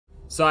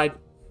Side,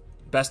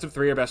 best of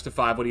 3 or best of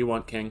 5? What do you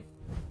want, King?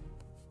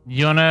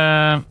 You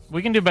wanna?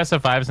 We can do best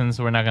of 5 since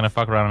we're not gonna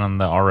fuck around on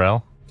the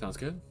RL. Sounds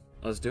good.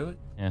 Let's do it.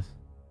 Yes.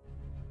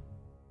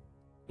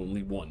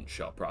 Only one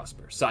shall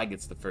prosper. Side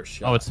gets the first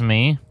shot. Oh, it's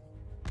me.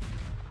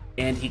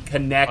 And he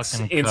connects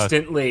Fucking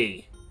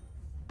instantly.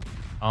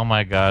 Oh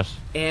my gosh.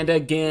 And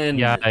again.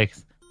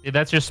 Yikes. Dude,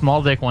 that's your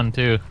small dick one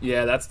too.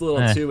 Yeah, that's the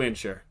little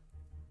 2-incher.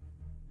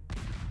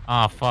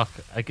 Oh fuck!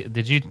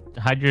 Did you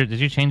hide your? Did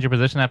you change your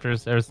position ever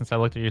since I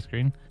looked at your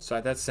screen? Sorry,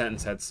 that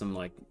sentence had some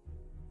like.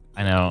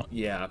 I know.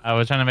 Yeah. I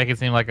was trying to make it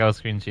seem like I was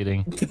screen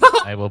cheating.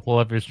 I will pull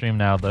up your stream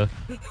now, though.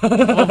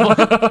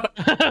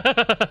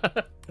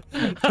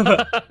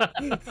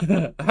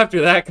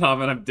 After that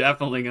comment, I'm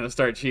definitely gonna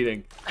start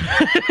cheating.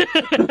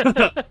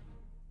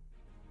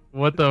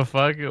 What the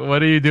fuck? What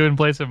do you do in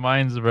place of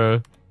mines,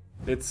 bro?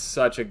 It's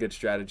such a good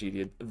strategy,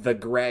 dude. The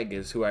Greg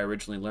is who I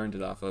originally learned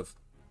it off of.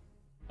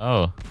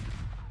 Oh.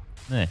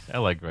 Nice. I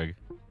like Greg.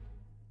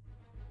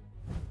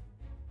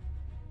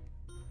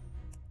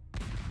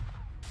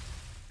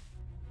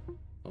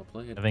 Well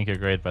played. I think you're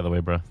great, by the way,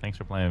 bro. Thanks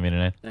for playing with me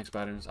tonight. Thanks,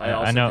 Battleship. I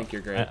also think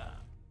you're great.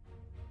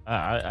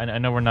 I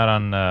know we're not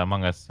on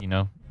Among Us, you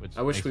know, which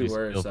I wish makes we me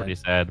were. feel pretty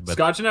sad. But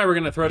Scotch and I were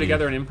gonna throw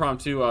together an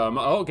impromptu.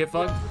 Oh, get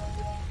fucked.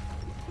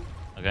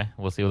 Okay,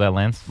 we'll see where that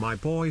lands. My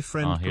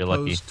boyfriend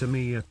proposed to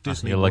me at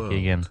Disney World. You're lucky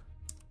again.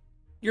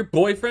 Your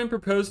boyfriend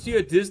proposed to you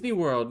at Disney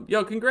World.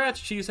 Yo, congrats,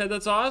 Cheesehead.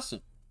 That's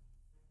awesome.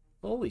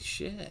 Holy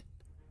shit.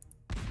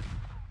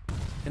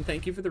 And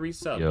thank you for the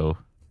resub. Yo.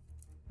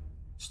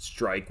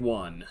 Strike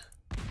 1.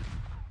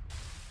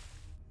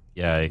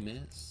 Yeah.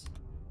 Miss.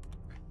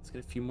 Let's get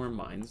a few more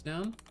mines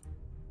down.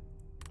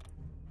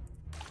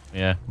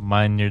 Yeah,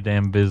 mind your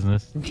damn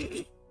business.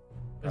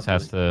 This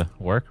has to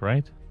work,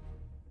 right?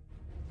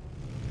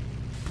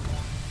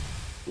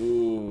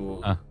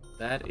 Ooh.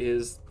 That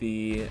is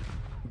the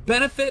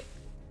benefit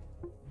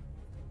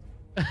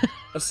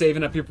of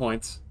saving up your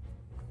points.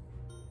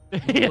 Well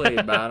played,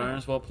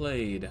 BatArms. Well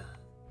played.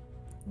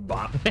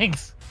 Bop.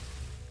 Thanks.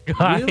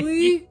 God.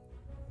 Really?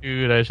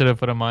 Dude, I should have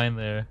put a mine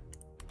there.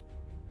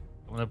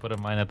 I'm gonna put a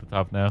mine at the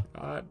top now.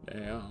 God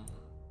damn.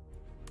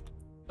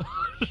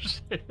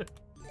 Shit.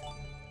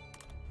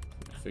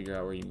 Figure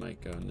out where you might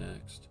go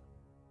next.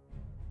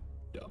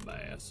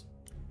 Dumbass.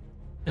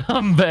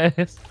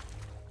 Dumbass.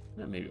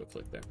 Maybe we'll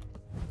click there.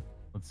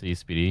 Let's see,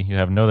 Speedy. You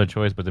have no other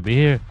choice but to be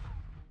here.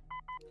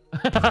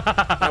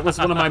 That was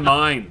one of my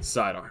mines,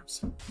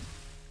 SideArms.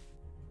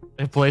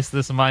 I placed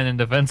this mine in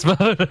defense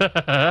mode.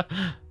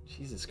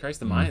 Jesus Christ,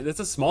 the mine. That's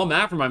a small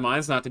map for my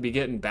mines not to be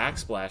getting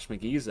backsplash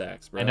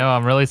McGeezax, bro. I know,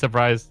 I'm really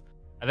surprised.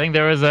 I think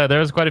there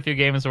was quite a few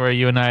games where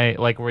you and I,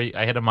 like, where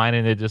I hit a mine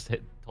and it just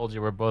told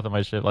you where both of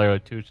my ships,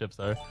 like 2 ships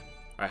are.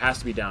 Alright, has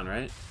to be down,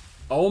 right?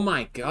 Oh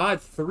my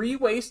god, 3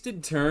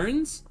 wasted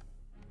turns?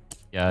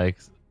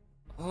 Yikes.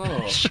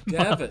 Oh,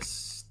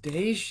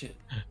 devastation.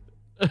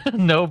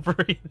 No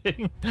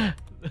breathing.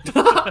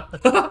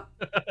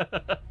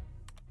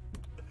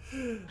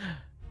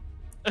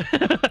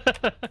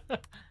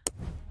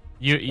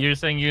 You're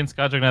saying you and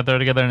Scotch are gonna throw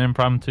together an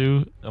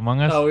impromptu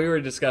Among Us? Oh, we were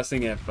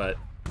discussing it, but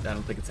I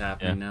don't think it's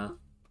happening now.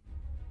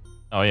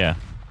 Oh yeah.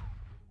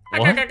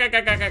 What?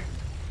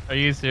 Are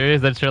you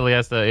serious? That surely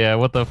has to. Yeah.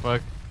 What the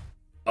fuck?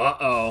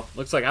 Uh-oh.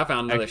 Looks like I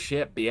found another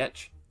ship,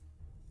 bitch.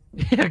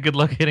 Yeah. Good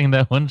luck hitting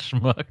that one,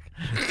 schmuck.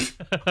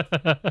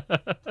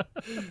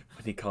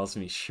 When he calls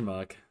me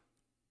schmuck.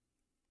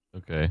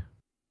 Okay.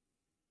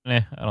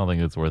 I don't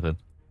think it's worth it.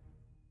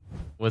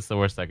 What's the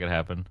worst that could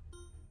happen?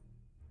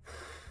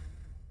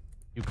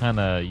 You kind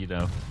of, you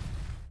know.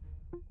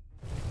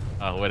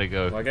 Oh, way to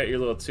go. Well, I got your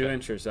little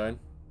 2-incher side.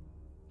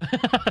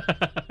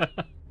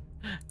 I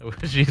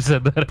wish you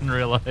said that in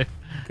real life.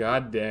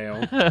 God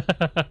damn.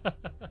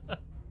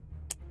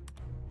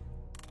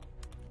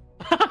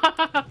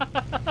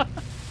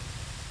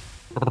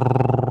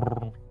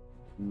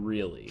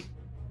 Really?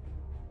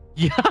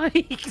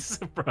 Yikes,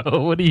 bro.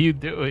 What are you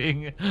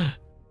doing?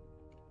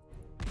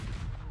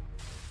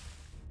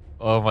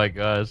 Oh my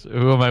gosh.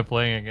 Who am I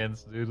playing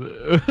against,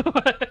 dude?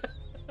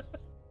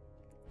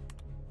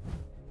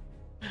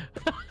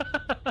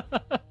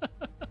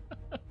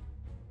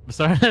 I'm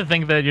starting to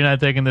think that you're not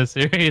taking this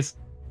serious.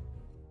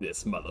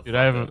 This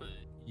motherfucker. Dude,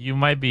 you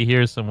might be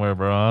here somewhere,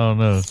 bro. I don't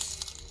know.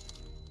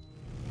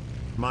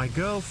 My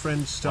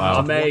girlfriend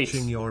started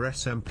watching your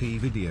SMP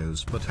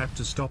videos but had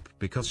to stop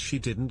because she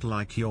didn't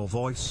like your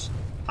voice.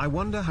 I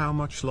wonder how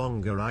much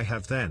longer I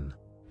have then.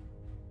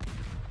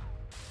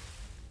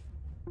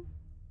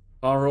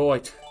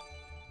 Alright.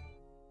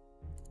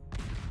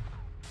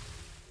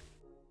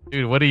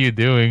 Dude, what are you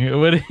doing?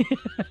 What are you...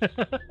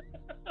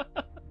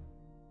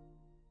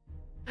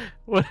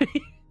 What are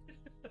you...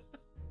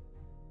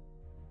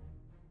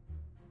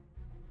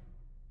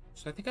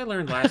 So I think I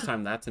learned last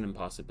time that's an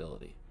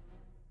impossibility.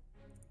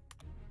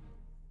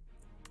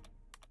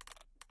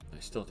 I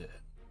still did it.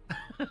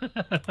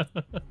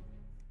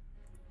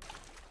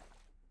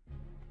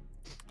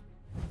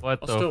 What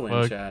I'll the still fuck?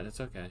 win, chat.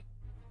 It's okay.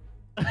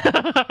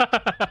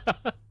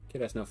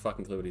 Kid has no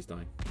fucking clue what he's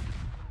doing.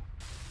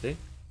 See?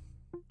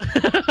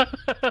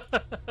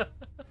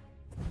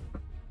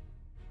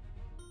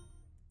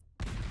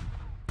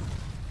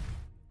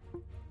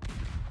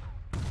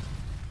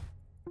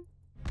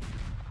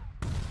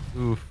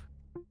 Oof.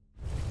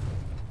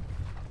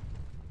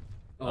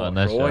 Oh,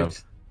 nice job.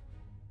 right.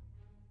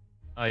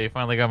 Oh, you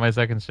finally got my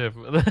second ship.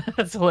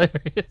 That's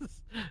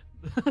hilarious.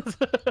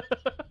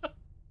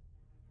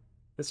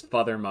 This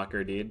father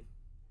mucker, dude.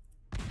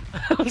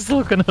 I'm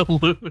still gonna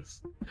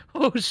lose.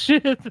 Oh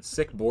shit.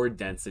 Sick board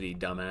density,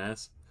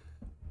 dumbass.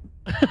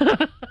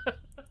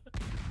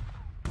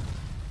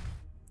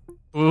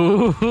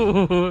 Ooh.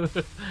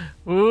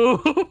 Ooh.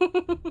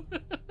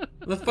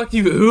 What the fuck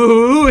you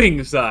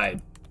oohing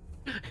side?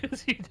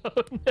 Because you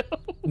don't know.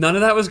 None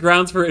of that was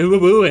grounds for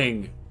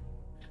oohing.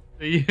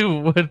 You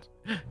would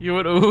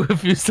ooh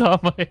if you saw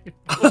my.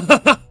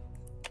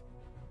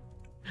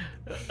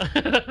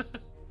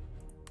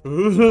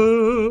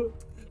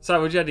 So,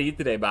 what'd you have to eat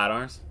today,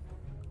 BattlesHip?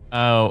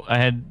 Oh, I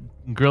had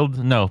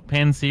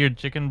pan-seared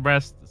chicken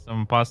breast,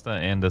 some pasta,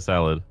 and a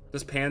salad.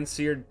 Does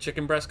pan-seared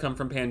chicken breast come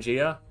from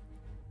Pangea?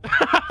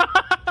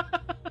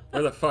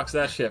 Where the fuck's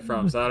that shit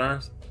from,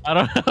 SideArms? I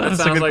don't know. That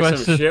sounds like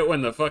some shit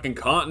when the fucking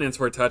continents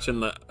were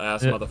touching the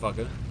ass,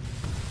 motherfucker.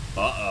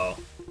 Uh-oh.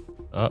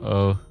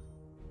 Uh-oh.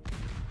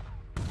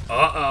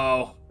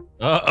 Uh-oh.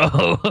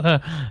 Uh-oh.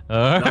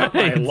 All Not right.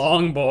 my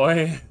long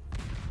boy.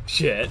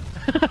 Shit.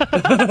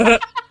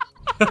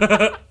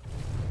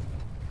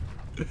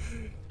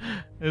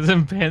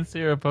 Isn't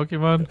Pansear a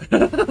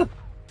Pokemon?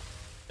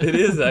 It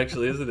is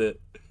actually, isn't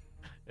it?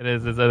 It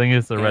is. I think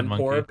it's the red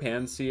monkey.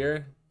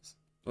 Pansear.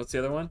 What's the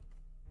other one?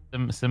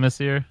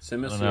 Simisear?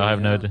 Simisear. I don't know. I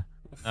have no idea.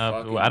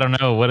 I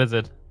don't know. What is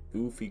it?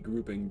 Goofy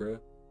grouping, bro.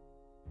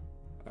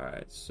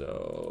 Alright,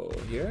 so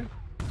here.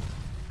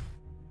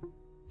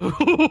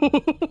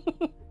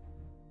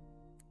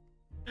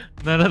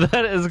 None of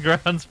that is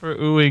grounds for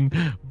oohing.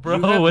 Bro,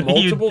 you have what are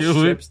you multiple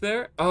doing? ships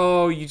there?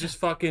 Oh, you just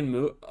fucking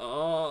move.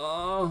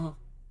 Oh.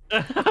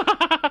 Fuck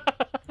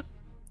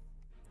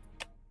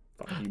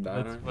you,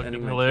 That's Banner. fucking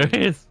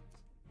hilarious.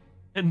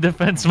 In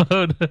defense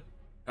mode.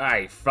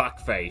 Hey,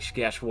 fuckface,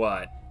 guess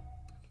what?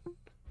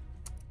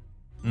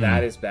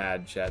 That is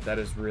bad, chat. That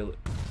is really...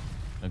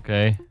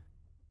 Okay.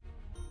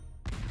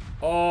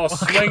 Oh,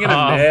 swing and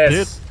off, a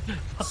miss.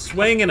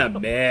 Swing and a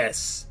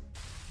miss.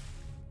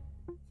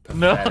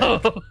 No.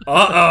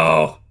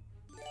 Uh-oh.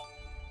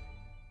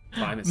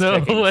 Time is No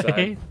ticking,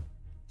 way.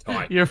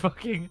 Time. You're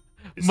fucking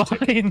It's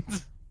mind.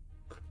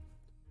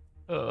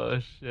 Oh,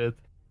 shit.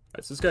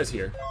 Alright, so this guy's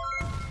here.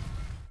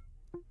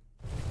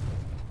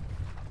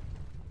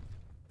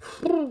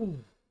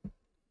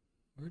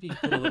 Where do you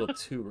put a little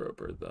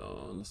two-roper,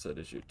 though? Unless that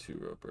is your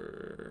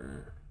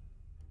two-roper.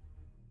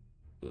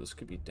 So this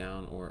could be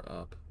down or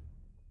up.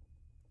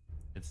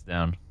 It's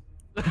down.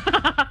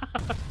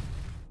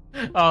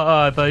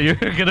 Oh, I thought you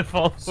were gonna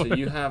fall for So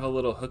you have a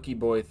little hooky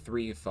boy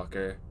 3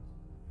 fucker.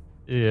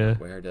 Yeah.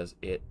 Where does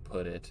it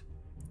put it?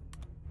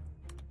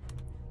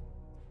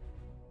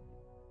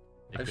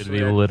 It Actually, could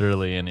be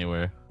literally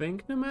anywhere. I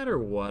think no matter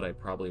what, I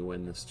probably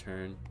win this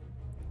turn.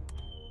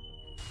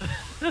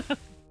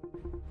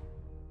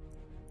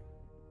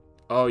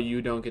 Oh,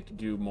 you don't get to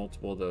do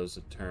multiple of those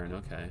a turn.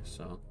 Okay,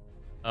 so.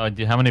 Oh,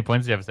 how many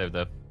points do you have saved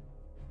up?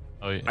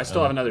 Oh, I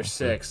still have another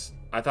 6.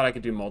 I thought I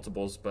could do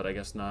multiples, but I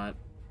guess not.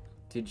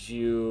 Did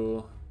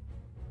you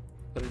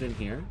put it in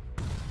here?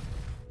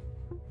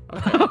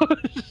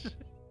 Okay.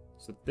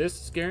 So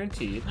this is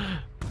guaranteed.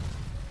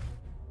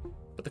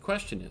 But the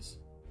question is,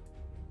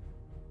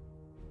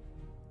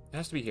 it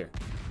has to be here.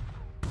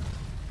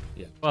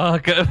 Yeah.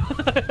 Fuck.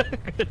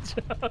 Good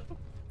job.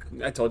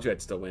 I told you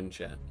I'd still win,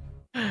 chat.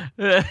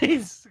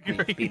 He's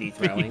Speedy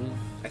throwing.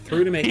 I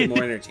threw to make it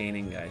more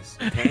entertaining, guys.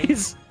 Okay?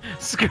 He's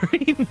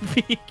screen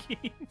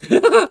peeking.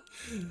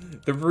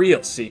 The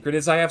real secret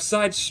is I have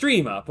side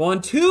stream up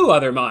on 2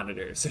 other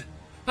monitors.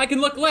 I can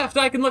look left,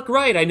 I can look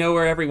right. I know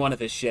where every one of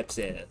his ships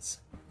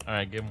is. All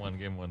right, game one.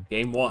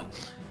 Game 1.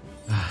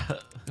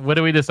 What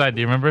do we decide?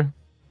 Do you remember?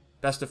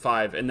 Best of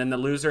 5, and then the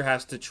loser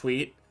has to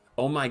tweet,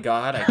 "Oh my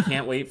god, I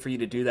can't wait for you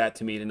to do that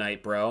to me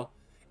tonight, bro."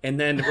 And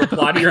then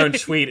reply to your own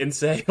tweet and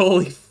say,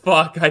 "Holy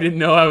fuck, I didn't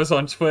know I was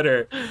on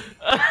Twitter."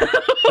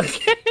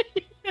 Okay.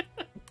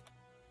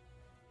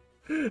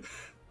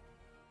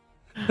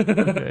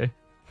 Okay.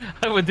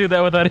 I would do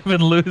that without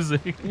even losing.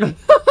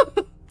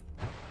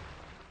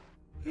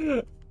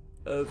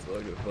 That's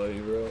fucking funny,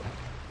 bro.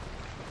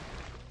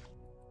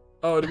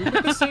 Oh, did we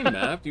pick the same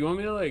map? Do you want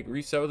me to, like,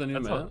 reset with a new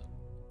map?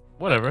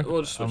 Whatever.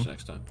 We'll just switch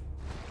next time.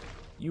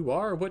 You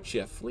are what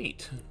you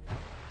fleet.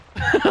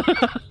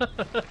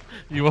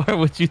 You are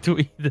what you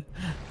tweet.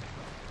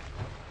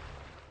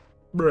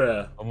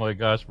 Bruh. Oh my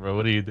gosh, bro,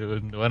 what are you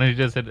doing? Why don't you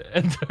just hit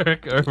enter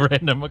or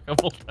random a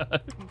couple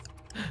times?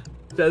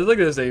 That's like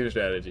the same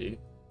strategy.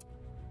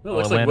 It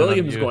looks like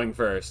William's going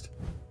first.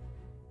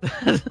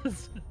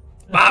 That's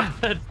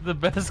the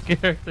best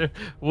character.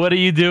 What are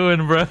you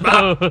doing, bro?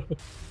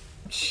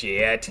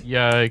 Shit.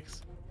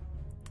 Yikes.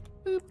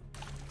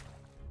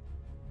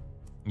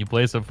 You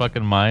play some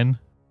fucking mine?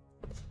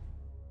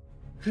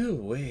 Ooh,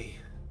 wait.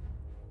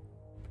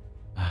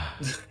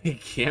 I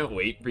can't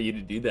wait for you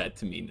to do that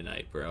to me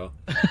tonight, bro.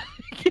 I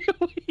can't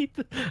wait.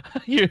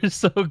 You're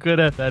so good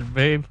at that,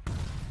 babe.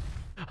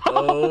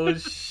 Oh,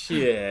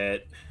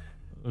 shit.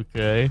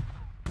 Okay.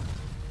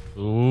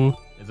 Ooh.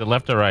 Is it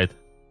left or right?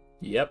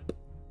 Yep.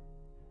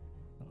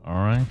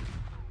 Alright.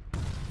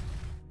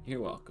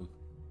 You're welcome.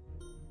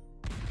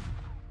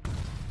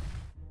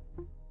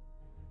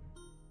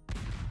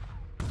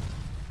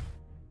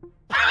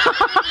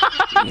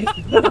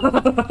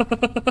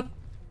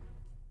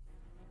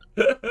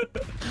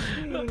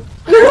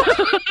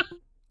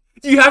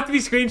 You have to be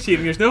screen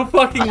cheating. There's no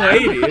fucking way,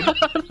 dude.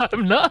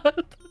 I'm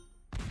not.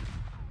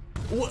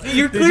 Well,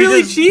 you're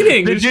clearly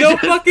cheating. There's no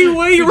fucking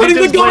way you're running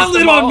the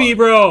gauntlet on me,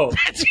 bro.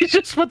 Did you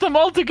just put them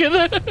all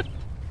together?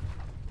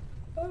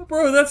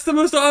 Bro, that's the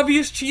most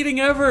obvious cheating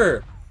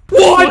ever.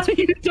 What? What are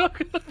you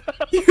talking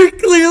about? You're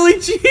clearly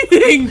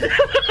cheating.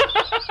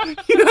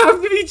 You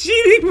have to be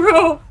cheating,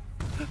 bro.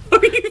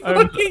 Are you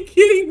fucking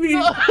kidding me?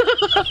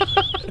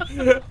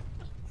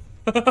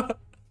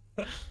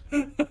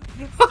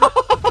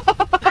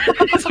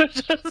 These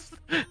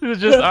are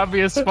just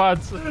obvious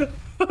spots.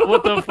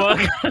 What the fuck?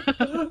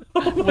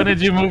 When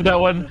did you move that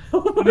one?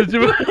 When did you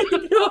move?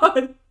 Oh my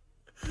god.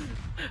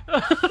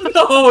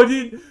 No,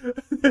 dude.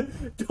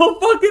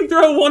 Don't fucking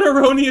throw one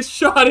erroneous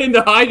shot in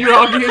to hide your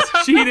obvious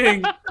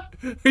cheating.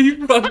 Are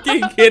you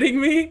fucking kidding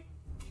me?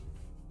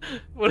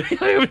 What?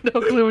 I have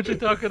no clue what you're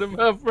talking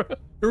about, bro.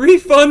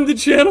 Refund the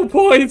channel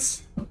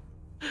points.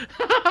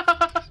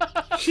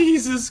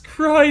 Jesus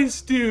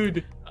Christ,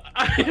 dude.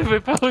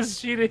 If I was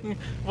cheating,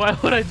 why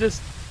would I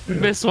just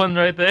miss one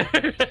right there?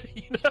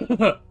 You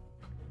know?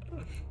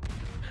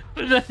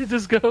 Did I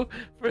just go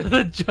for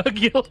the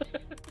jugular?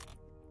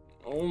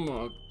 Oh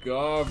my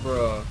god,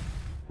 bro.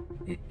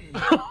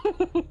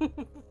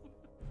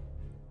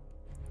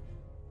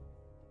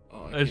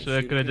 Oh, I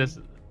could have just.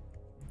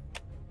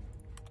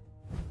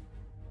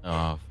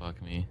 Oh,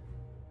 fuck me.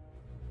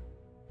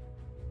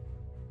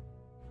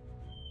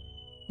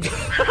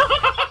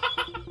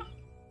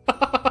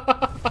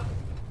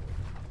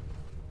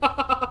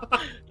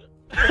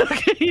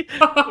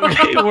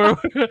 Okay,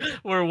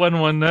 we're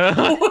 1-1 now.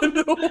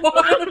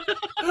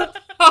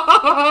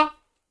 1-1.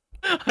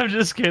 I'm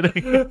just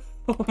kidding.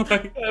 Oh my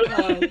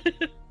god.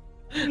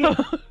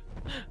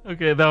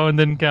 Okay, that one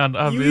didn't count,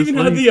 obviously. You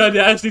even had the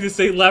audacity to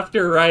say left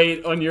or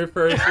right on your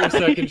first or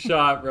second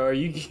shot, bro. Are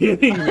you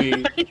kidding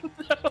me?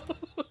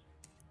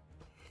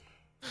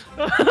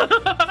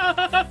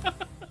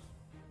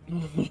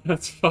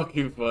 That's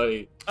fucking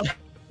funny.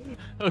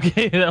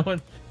 Okay, that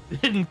one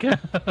didn't count.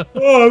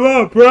 Oh, I'm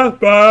out of breath,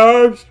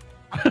 Babs.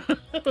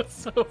 That was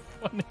so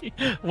funny.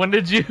 When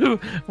did you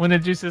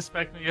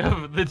suspect me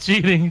of the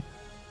cheating?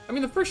 I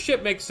mean, the first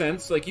ship makes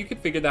sense. Like, you could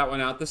figure that one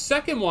out. The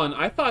second one,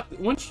 I thought,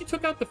 once you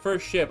took out the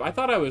first ship, I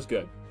thought I was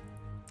good.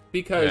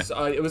 Because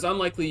it was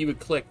unlikely you would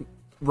click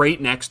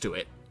right next to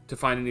it to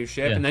find a new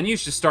ship. Yeah. And then you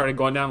just started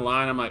going down the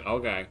line. I'm like,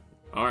 okay.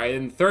 All right.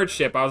 And the third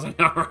ship, I was like,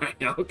 all right,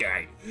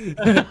 okay.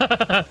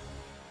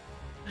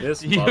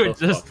 This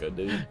motherfucker,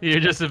 dude. You're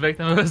just a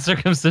victim of a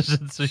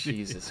circumcision. So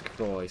Jesus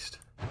Christ.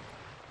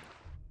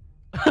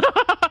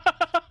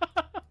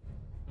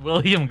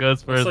 William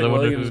goes first. Looks like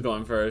William's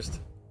going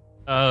first.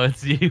 Oh,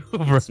 it's you,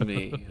 bro. It's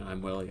me.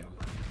 I'm William.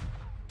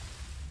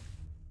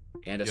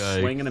 And a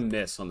swing and a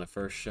miss on the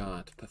first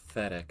shot.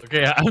 Pathetic.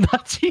 Okay, I'm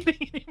not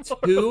cheating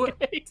anymore.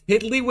 2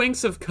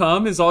 tiddlywinks of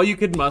cum is all you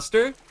could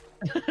muster?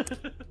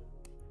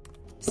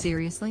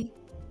 Seriously?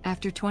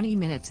 After 20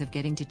 minutes of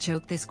getting to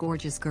choke this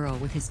gorgeous girl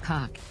with his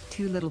cock,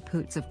 2 little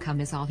poots of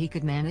cum is all he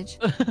could manage?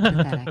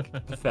 Pathetic.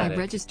 I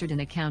registered an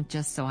account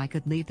just so I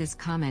could leave this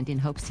comment in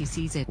hopes he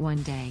sees it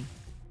one day.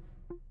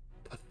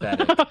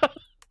 Pathetic.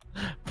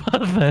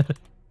 Pathetic.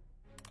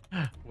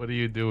 What are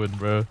you doing,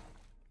 bro?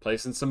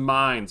 Placing some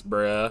mines,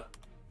 bruh.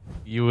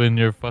 You and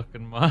your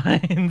fucking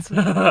minds. 2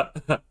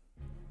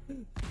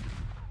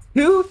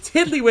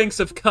 tiddlywinks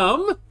of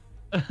cum?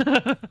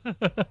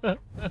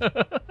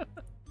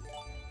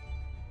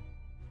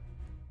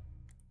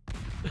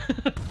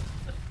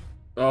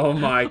 Oh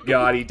my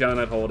god, he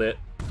donut hold it.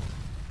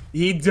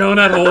 He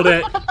donut hold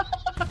it.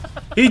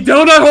 He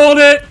donut hold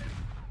it.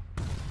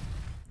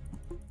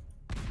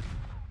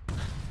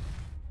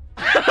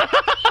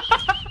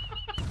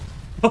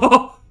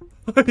 Oh.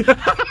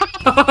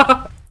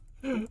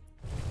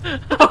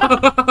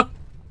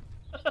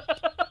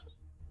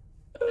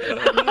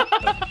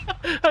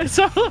 I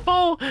saw the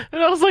hole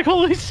and I was like,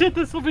 holy shit,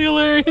 this will be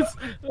hilarious.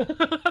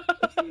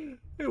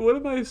 Hey, what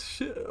am I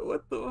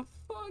what the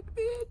fuck,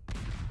 dude?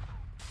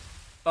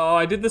 Oh,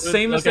 I did the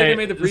same mistake I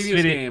made the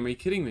previous game. Are you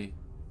kidding me?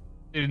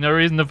 Dude, no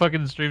reason to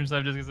fucking stream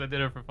snipe just because I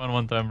did it for fun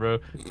one time, bro.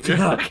 You're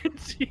fucking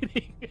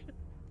cheating.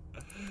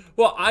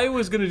 Well, I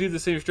was gonna do the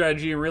same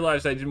strategy and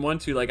realized I didn't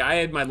want to. Like, I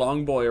had my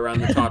long boy around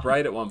the top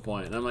right at one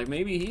point, and I'm like,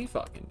 maybe he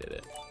fucking did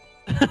it.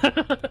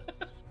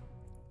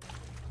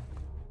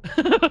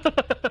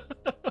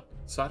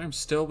 SideArms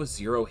still with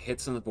 0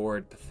 hits on the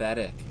board.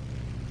 Pathetic.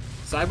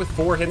 Side with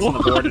 4 hits on the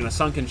board and a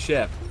sunken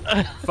ship.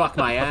 Fuck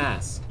my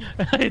ass.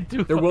 I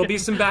do. There will be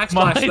some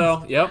backsplash,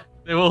 though. Yep.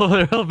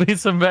 There'll be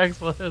some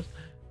backslash.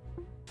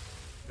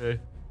 Okay.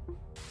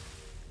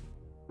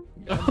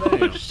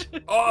 Oh,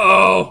 shit.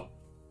 Oh!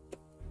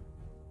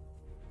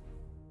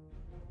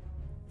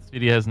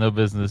 Speedy has no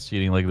business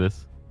cheating like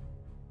this.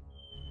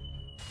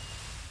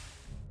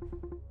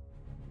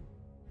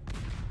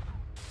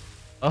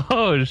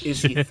 Oh, shit.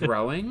 Is he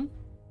throwing?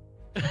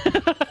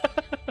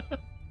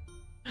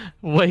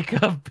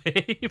 Wake up,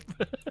 babe.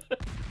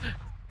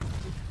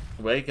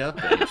 Wake up,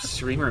 babe.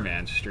 Streamer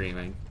man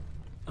streaming.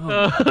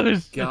 Oh,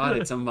 my God,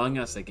 it's Among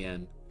Us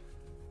again.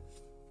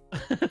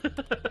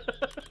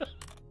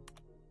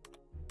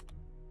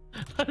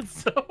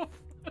 That's so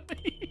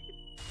funny.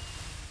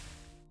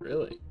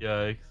 Really?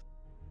 Yikes.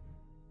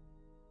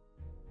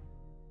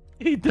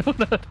 He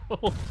donut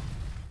hole.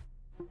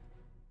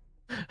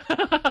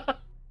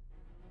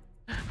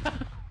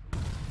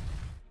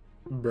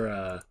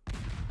 Bruh.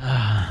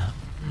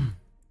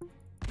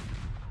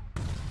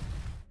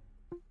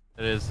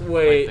 It is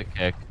Wait, quite the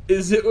kick.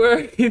 Is it where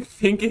I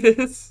think it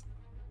is?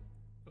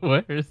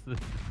 Where is this?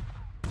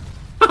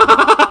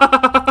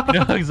 You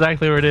know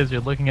exactly where it is.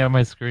 You're looking at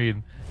my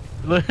screen.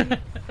 What the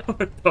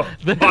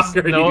There's fuck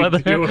are no you other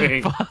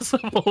doing?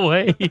 possible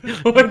way.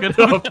 What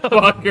the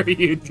fuck are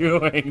you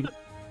doing?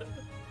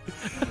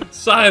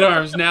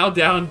 SideArms now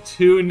down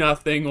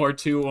 2-0 or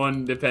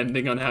 2-1,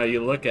 depending on how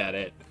you look at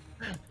it.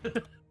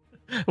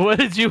 What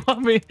did you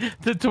want me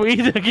to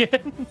tweet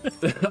again?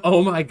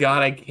 Oh my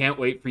God, I can't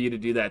wait for you to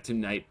do that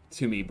tonight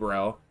to me,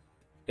 bro.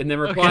 And then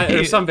reply, Okay.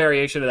 there's some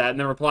variation of that, and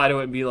then reply to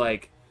it and be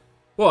like,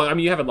 well, I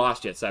mean, you haven't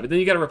lost yet, Side, but then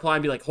you gotta reply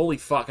and be like, holy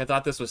fuck, I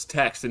thought this was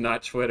text and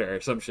not Twitter, or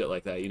some shit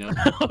like that, you know?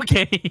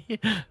 Okay.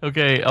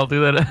 Okay, I'll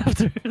do that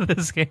after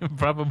this game,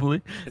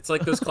 probably. It's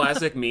like those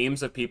classic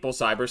memes of people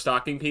cyber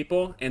stalking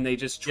people, and they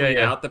just tweet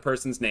Yeah. out the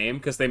person's name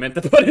because they meant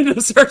to put it in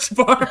a search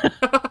bar.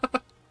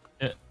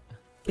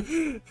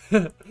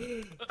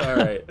 All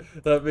right,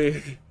 let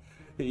me,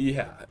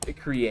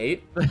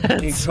 create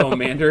in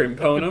Commander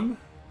Imponum.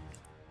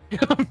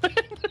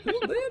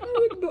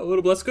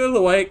 Let's go to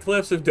the White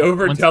Cliffs of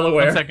Dover,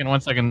 Delaware.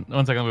 One second,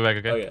 I'll be back,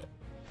 okay? Oh yeah,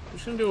 I'm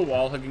just gonna do a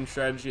wall hugging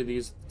strategy of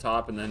these at the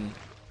top, and then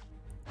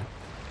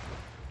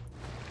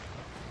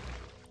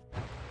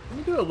let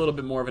me do a little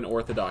bit more of an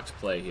orthodox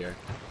play here.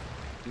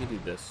 Let me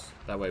do this.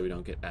 That way we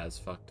don't get as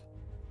fucked.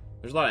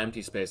 There's a lot of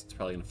empty space. It's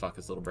probably gonna fuck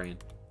his little brain.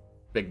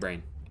 Big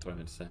brain. That's what I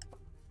meant to say.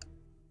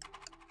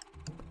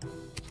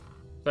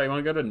 So you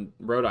want to go to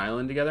Rhode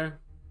Island together?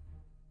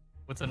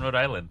 What's in Rhode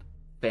Island?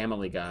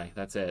 Family Guy.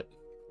 That's it.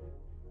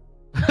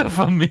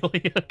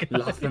 Familia guy.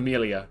 La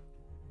Familia.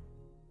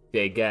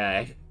 Big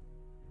guy.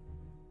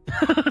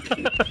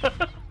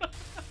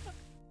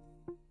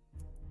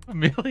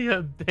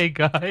 Familia Day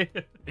Guy.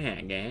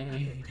 Yeah,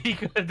 guy.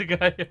 Pico de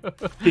Gallo.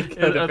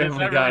 Pico de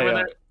Family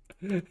Guy.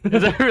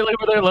 Is that really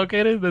where they're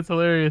located? That's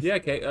hilarious. Yeah,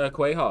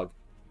 Quahog.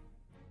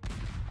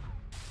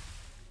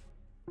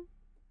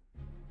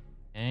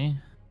 Okay.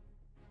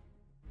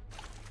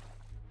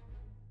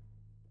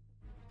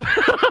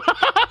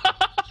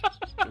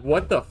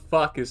 What the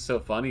fuck is so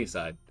funny,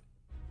 Side?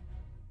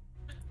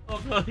 I'll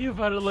tell you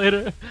about it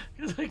later,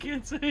 because I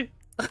can't say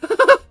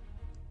it.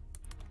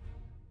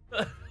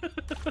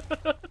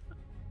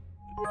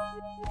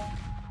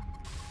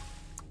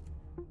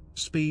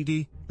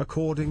 Speedy,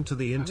 according to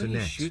the How do you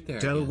internet, shoot there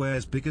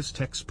Delaware's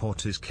biggest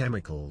export is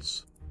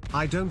chemicals.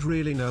 I don't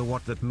really know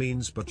what that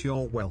means, but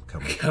you're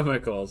welcome.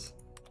 Chemicals.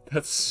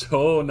 That's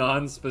so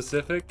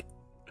non-specific.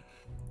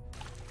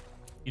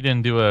 You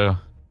didn't do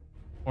a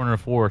corner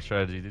 4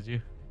 strategy, did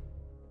you?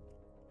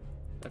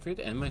 I forget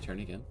to end my turn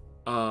again.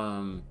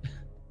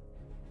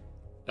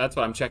 That's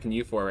what I'm checking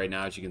you for right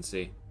now, as you can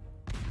see.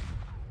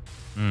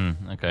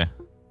 Okay.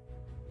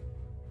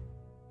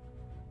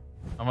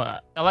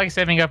 I like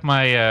saving up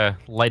my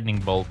lightning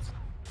bolts.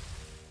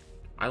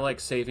 I like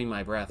saving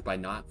my breath by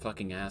not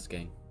fucking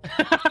asking.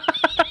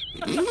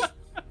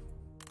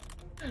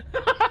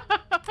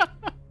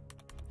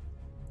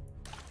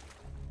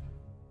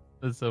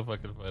 That's so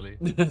fucking funny.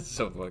 That's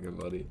so fucking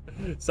funny.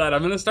 Side,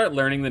 I'm gonna start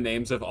learning the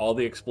names of all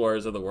the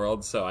explorers of the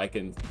world so I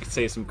can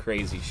say some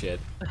crazy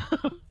shit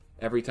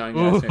every time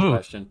you ask me a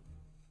question.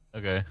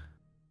 Okay.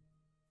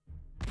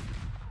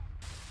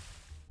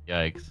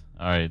 Yikes.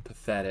 Alright.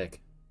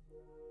 Pathetic.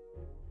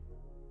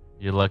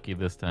 You're lucky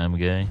this time,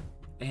 guy.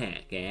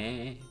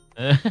 Guy.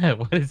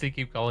 Why does he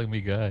keep calling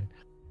me guy?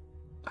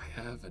 I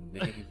have a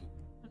name.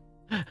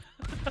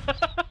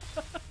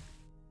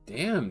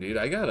 Damn, dude,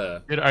 I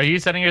gotta... Dude, are you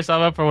setting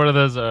yourself up for one of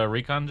those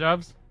recon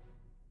jobs?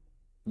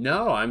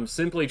 No, I'm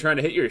simply trying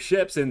to hit your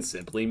ships and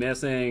simply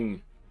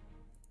missing.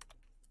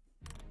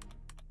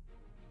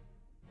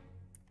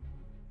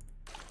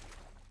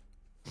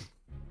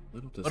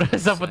 What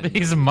is up with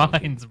these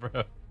mines,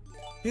 bro?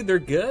 Dude, they're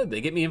good. They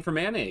get me in for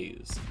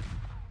mayonnaise.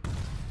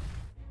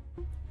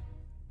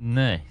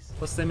 Nice.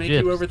 Plus, they make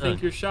you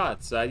overthink your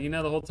shots. You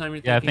know, the whole time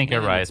you're thinking, yeah, I think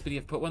you're right. Would he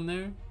have put one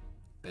there?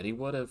 Bet he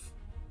would have.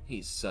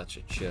 He's such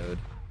a chode.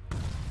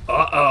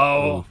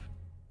 Uh-oh.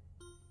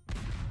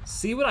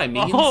 See what I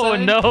mean? Oh,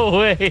 Side? no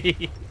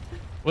way.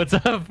 What's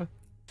up?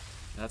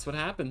 That's what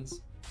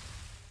happens.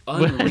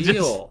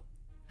 Unreal.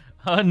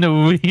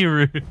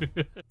 Unreal.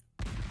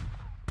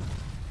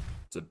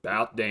 It's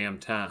about damn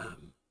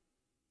time.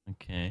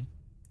 Okay.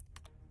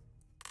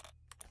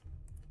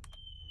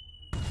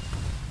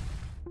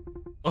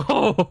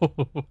 Oh!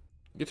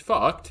 Get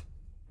fucked.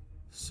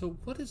 So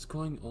what is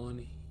going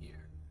on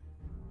here?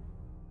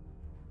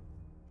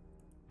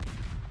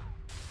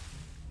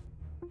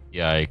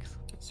 Yikes.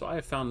 So I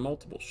have found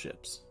multiple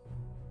ships.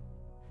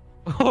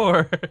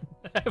 Or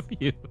have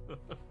you?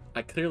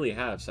 I clearly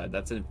have, Side.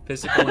 That's a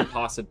physical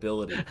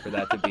impossibility for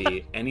that to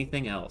be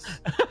anything else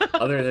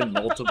other than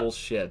multiple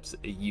ships,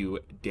 you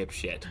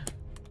dipshit.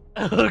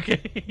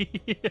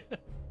 Okay.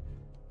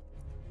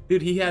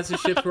 Dude, he has his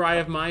ships where I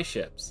have my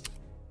ships.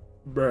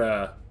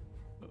 Bruh.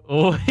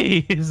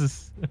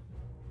 Always.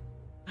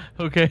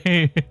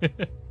 Okay.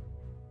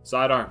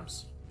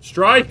 SideArms.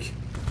 Strike!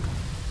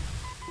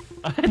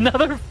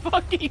 Another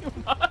fucking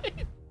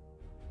mine.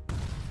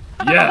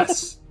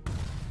 Yes!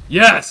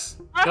 Yes!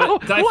 Ow,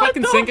 Did I what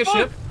fucking the sink a fuck?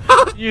 ship?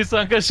 You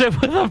sunk a ship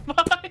with a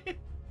mine.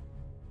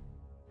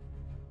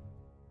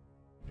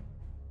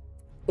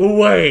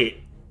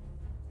 Wait.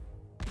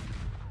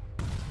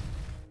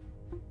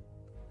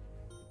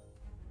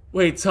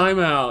 Wait, time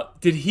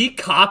out. Did he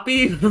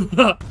copy?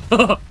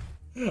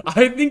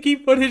 I think he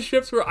put his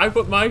ships where I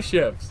put my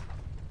ships.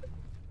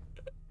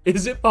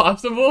 Is it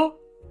possible?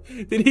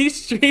 Did he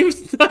stream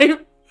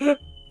snipe?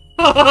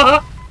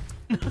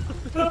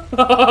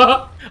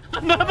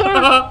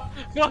 Another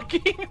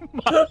fucking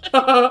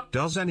mine.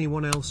 Does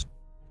anyone else?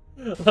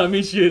 Let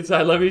me shoot,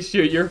 Side. Let me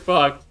shoot. You're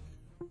fucked.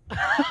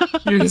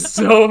 You're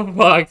so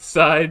fucked,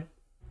 Side.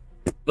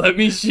 Let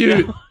me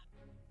shoot.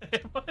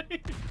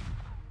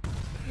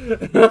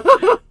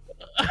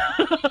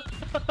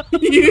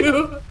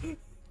 You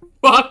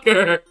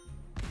fucker.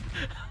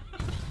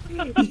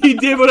 You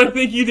did what I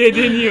think you did,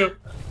 didn't you?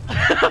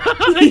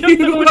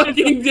 You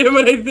fucking did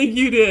what I think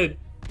you did.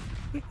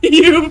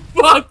 You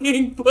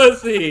fucking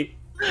pussy.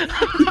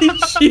 You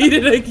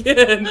cheated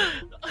again.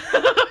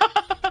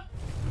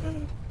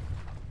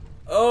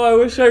 Oh, I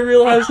wish I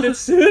realized it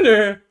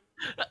sooner.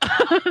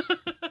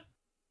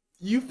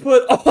 You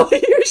put all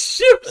your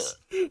ships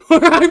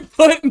where I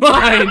put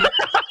mine.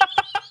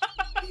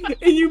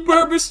 And you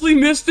purposely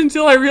missed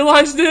until I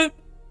realized it?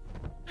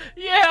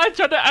 Yeah, I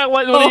tried to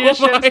outline one of your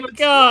ships. Oh my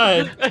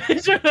god. I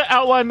tried to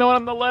outline the one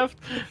on the left.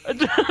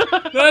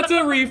 That's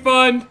a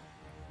refund.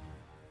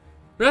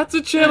 That's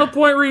a channel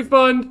point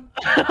refund.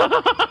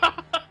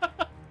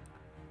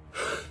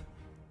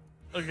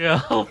 Okay,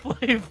 I'll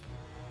play.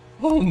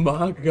 Oh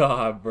my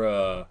god,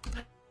 bruh.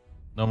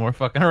 No more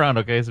fucking around,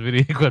 okay? So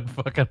video quit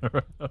fucking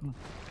around.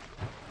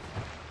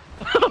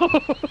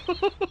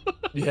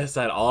 Yes,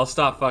 I'll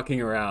stop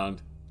fucking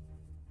around.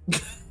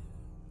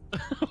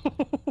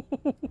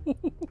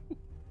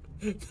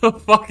 The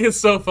fuck is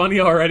so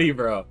funny already,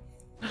 bro?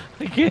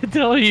 I can't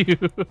tell you.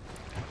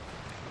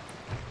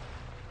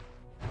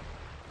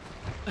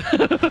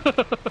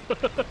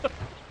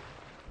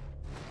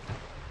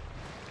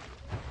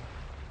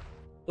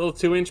 Little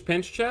 2-inch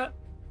pinch chat?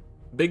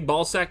 Big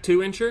ball sack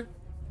 2-incher?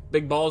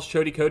 Big balls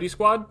Chody Cody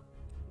squad?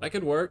 That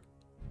could work.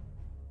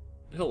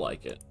 He'll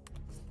like it.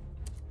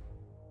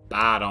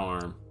 Bad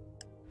arm.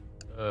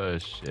 Oh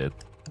shit.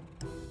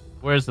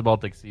 Where's the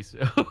Baltic Sea?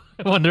 I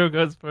wonder who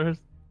goes first.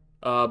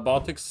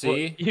 Baltic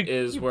Sea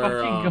is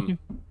where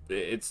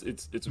it's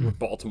where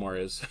Baltimore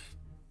is.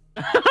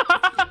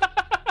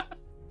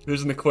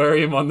 There's an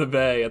aquarium on the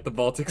bay at the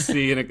Baltic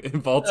Sea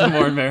in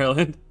Baltimore,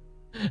 Maryland.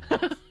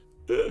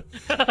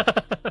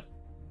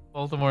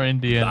 Baltimore,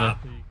 Indiana.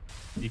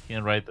 You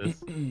can't write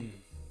this.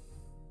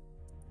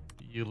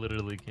 You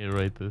literally can't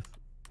write this.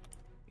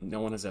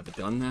 No one has ever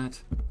done that.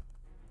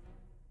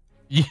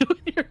 You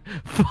and your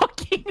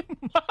fucking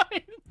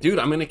mind. Dude,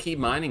 I'm gonna keep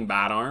mining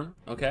Bad Arm,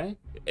 okay?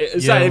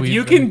 Yeah, if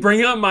you can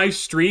bring up my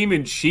stream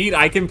and cheat,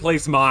 I can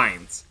place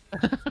mines.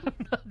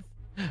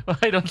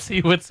 I don't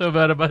see what's so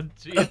bad about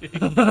cheating.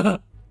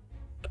 God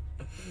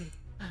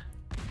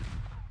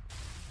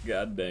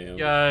damn.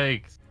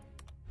 Yikes.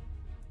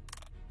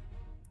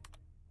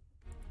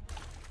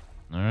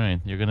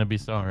 Alright, you're gonna be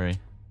sorry.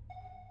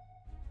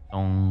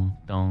 Dong,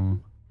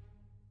 dong.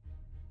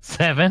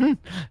 7?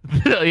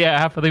 Yeah,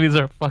 half of these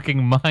are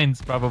fucking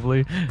mines,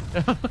 probably.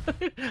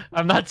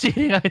 I'm not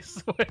cheating, I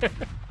swear.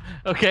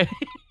 Okay.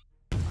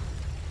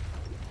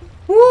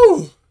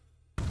 Woo!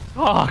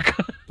 Fuck.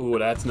 Ooh,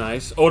 that's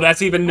nice. Oh,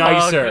 that's even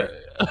nicer.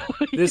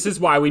 This is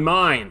why we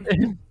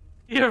mine.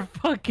 You're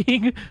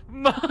fucking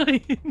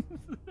mine.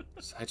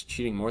 Besides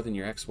cheating more than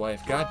your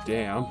ex-wife. God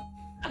damn.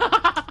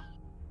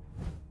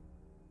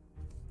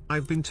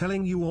 I've been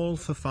telling you all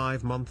for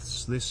 5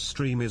 months this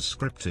stream is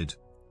scripted.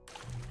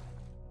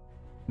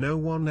 No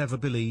one ever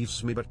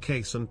believes me, but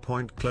case in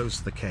point,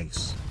 close the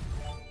case.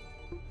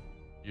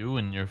 You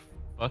and your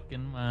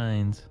fucking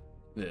minds.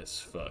 This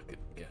fucking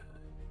guy.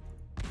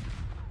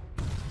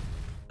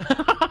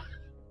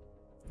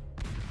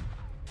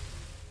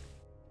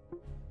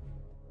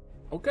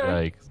 Okay.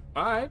 Yikes.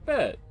 I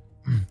bet.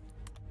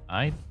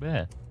 I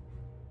bet.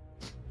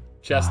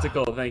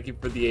 Chesticle, thank you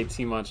for the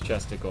 18 months,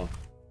 Chesticle.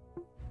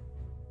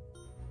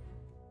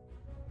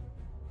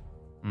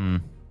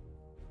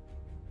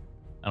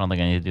 I don't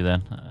think I need to do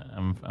that.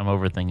 I'm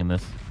overthinking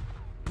this.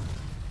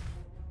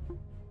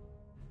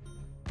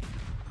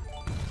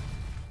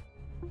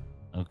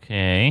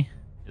 Okay.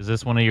 Is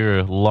this one of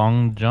your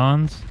long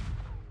johns?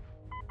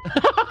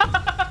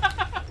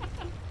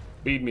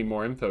 Feed me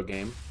more info,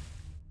 game.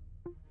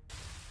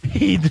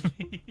 Feed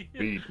me.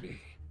 Feed me.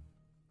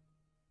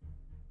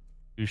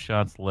 2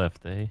 shots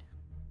left, eh?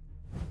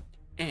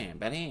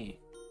 Buddy.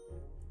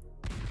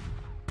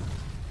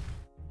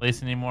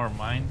 Place any more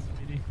mines,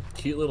 sweetie?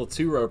 Cute little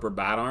 2-roper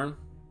bat arm.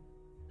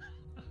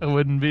 I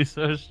wouldn't be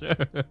so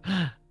sure.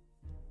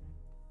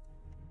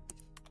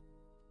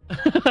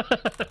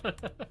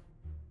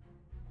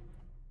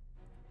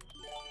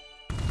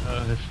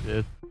 Oh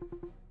shit.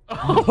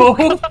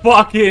 Oh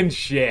fucking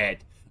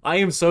shit. I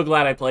am so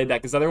glad I played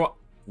that because otherwise.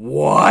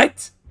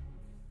 What?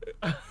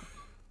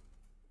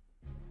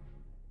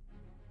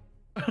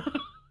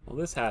 Well,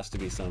 this has to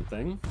be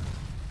something.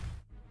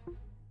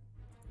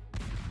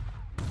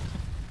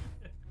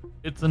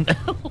 It's an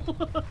L.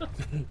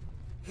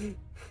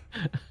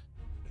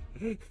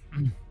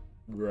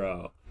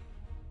 Bro.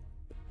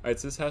 Alright,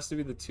 so this has to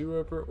be the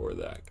 2-roper or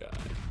that guy.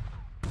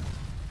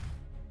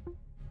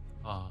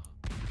 Oh.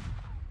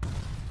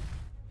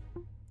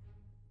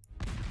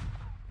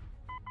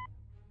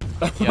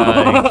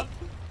 Yikes.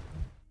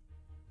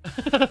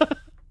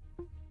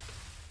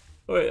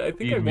 Wait, I think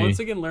Feed I me. once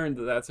again learned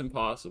that that's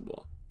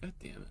impossible. God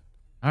damn it.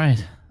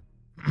 Alright.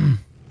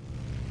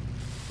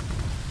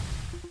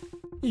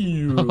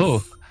 You.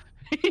 Oh.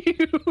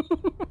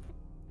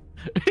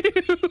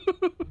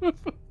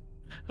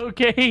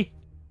 Okay.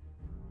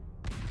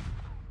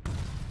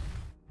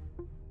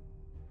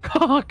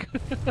 Cock.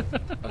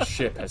 A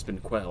ship has been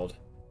quelled.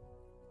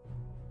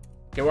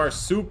 Okay, well, our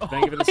soup.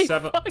 Thank you for the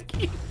 7.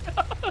 Fucking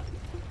God.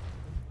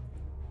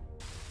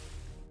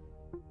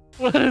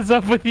 What is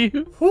up with you?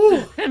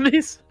 Whew. And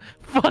these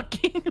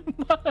fucking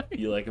mines.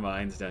 You like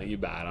mines, don't you,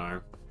 bat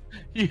arm?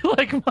 You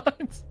like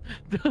mines,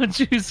 don't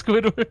you,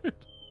 Squidward?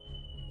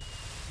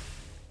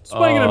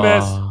 Swing and a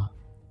miss.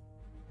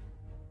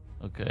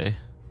 Okay.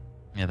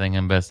 I think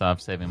I'm best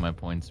off saving my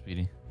points,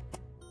 Speedy.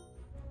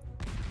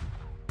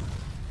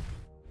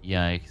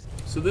 Yikes.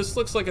 So this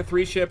looks like a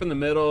 3-ship in the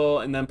middle,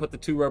 and then put the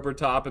 2-roper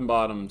top and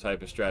bottom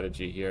type of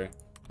strategy here.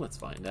 Let's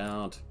find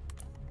out.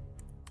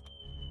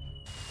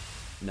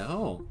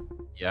 No.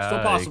 Yeah. Still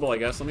possible, I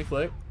guess. Let me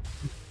click.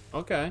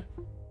 Okay.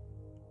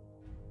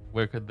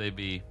 Where could they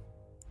be?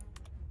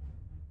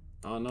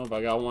 Oh no, but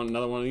I got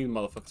another one of these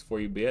motherfuckers for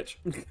you, bitch.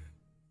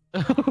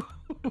 Another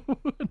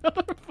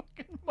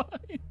fucking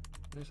mine.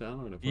 Actually, I don't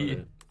know where to put Yeah.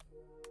 it.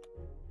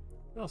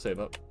 I'll save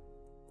up.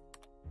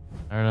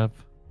 Start up.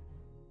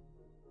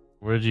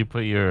 Where did you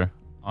put your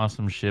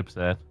awesome ships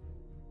at?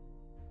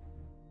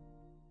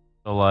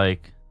 So,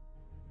 like,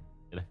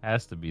 it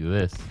has to be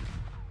this.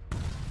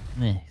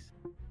 Nice.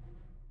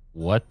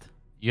 What?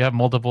 You have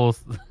multiple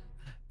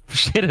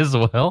shit as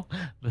well?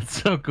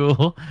 That's so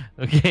cool.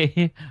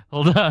 Okay,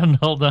 hold on.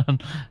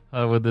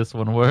 How would this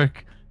one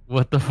work?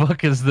 What the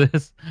fuck is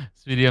this?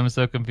 Speedy, I'm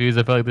so confused.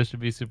 I feel like this should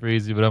be super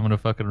easy, but I'm gonna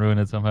fucking ruin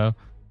it somehow.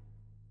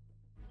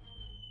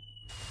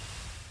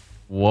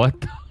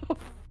 What the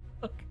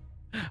fuck?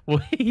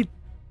 Wait.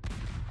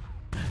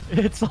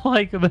 It's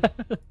like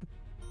that.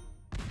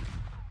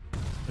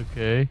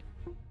 Okay.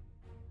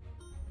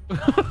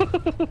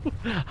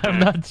 I'm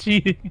not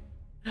cheating.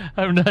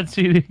 I'm not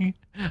cheating.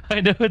 I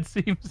know it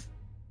seems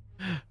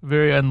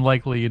very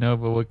unlikely, you know,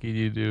 but what can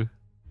you do?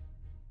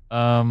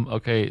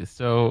 Okay,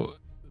 so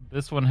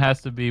this one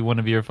has to be one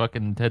of your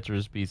fucking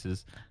Tetris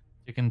pieces.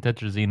 Chicken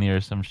Tetrazini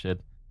or some shit.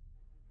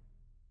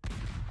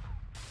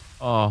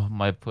 Oh,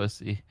 my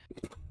pussy.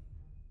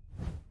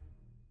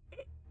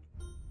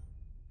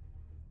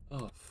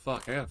 Oh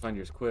fuck! I gotta find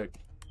yours quick.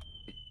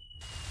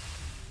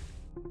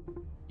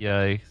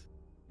 Yikes.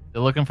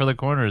 They're looking for the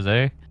corners,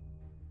 eh?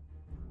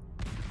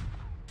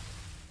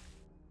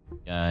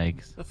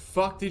 Yikes. The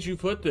fuck did you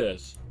put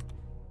this?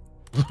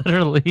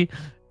 Literally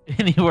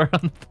anywhere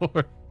on the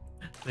board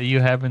that you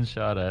haven't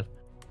shot at.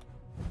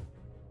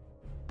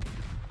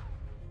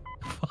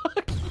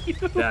 Fuck you.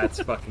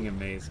 That's fucking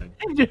amazing.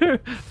 You're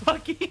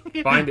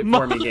fucking Find it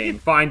for me, game.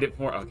 Find it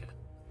for. Okay.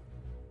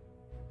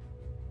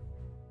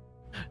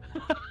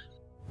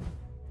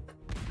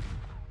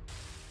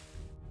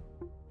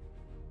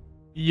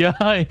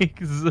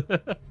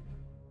 Yikes.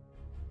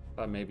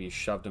 Thought maybe you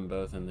shoved them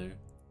both in there.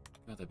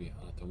 God, that'd be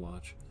hot to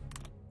watch.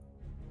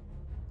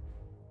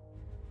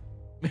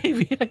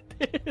 Maybe I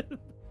did. I don't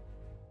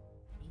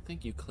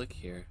think you click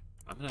here.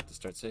 I'm gonna have to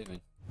start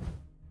saving.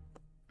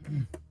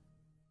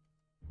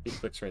 He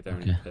clicks right there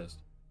and Okay. you're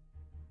pissed.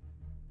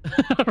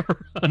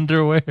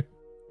 Underwear.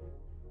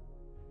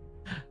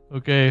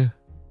 Okay.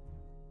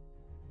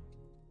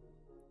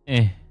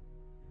 Eh.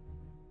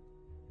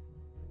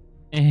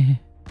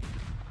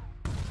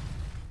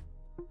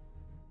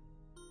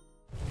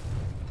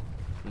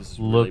 This is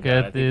really Look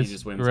bad. I at think he this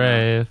just wins now.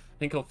 graph. I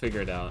think he'll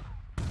figure it out.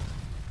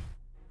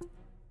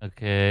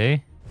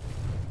 Okay.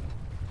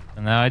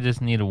 And now I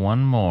just need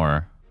one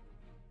more.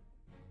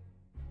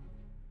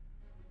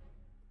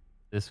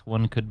 This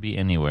one could be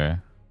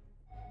anywhere.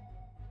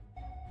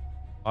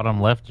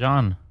 Bottom left,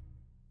 John.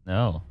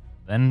 No.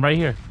 Then right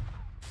here.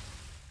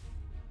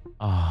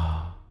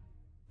 Ah.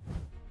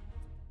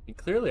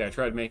 Clearly, I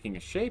tried making a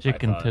shape.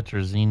 Chicken I thought.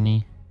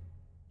 tetrazzini.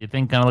 You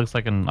think kind of looks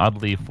like an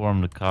oddly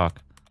formed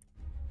cock.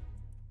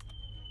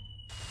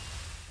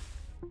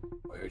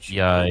 Where'd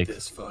you Yikes. put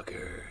this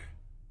fucker?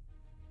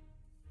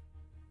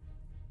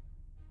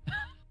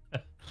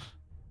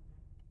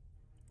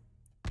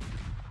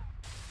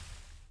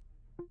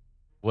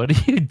 What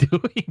are you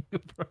doing,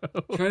 bro?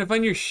 Trying to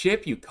find your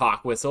ship, you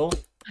cock whistle.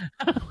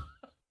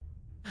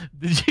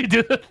 Did you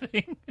do the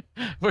thing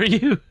where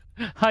you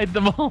hide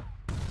them all?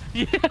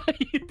 Yeah,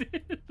 you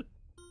did.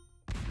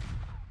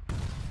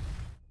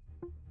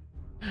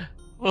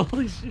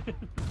 Holy shit.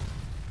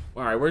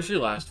 Alright, where's your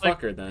last Like-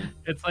 fucker then?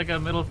 It's like a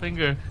middle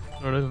finger,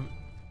 sort of.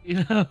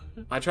 You know?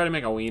 I try to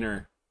make a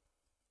wiener.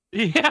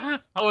 Yeah,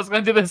 I was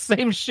gonna do the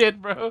same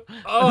shit, bro.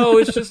 Oh,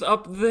 it's just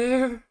up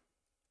there?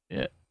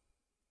 Yeah.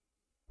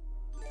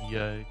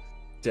 Yikes.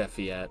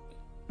 Defiat.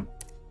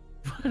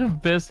 What a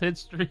best hit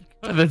streak.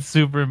 Oh, that's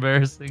super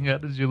embarrassing. How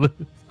did you lose?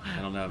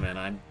 I don't know, man.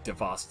 I'm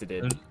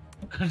devastated.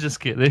 I'm just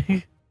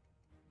kidding.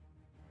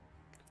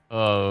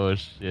 Oh,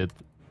 shit.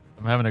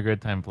 I'm having a great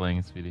time playing,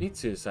 Me Speedy.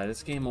 too, Side.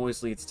 This game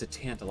always leads to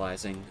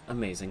tantalizing,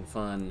 amazing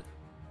fun.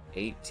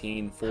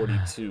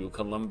 1842,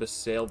 Columbus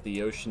sailed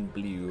the ocean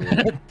blue.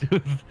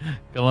 Dude,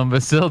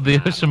 Columbus sailed the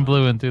ocean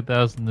blue in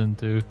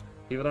 2002.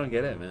 People don't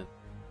get it, man.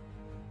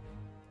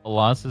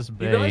 Colossus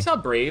Bay. You realize how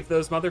brave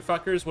those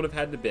motherfuckers would have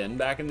had to been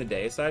back in the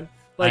day, Side?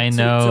 Like, I to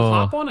know.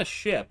 hop on a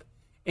ship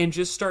and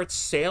just start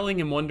sailing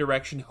in one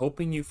direction,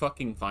 hoping you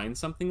fucking find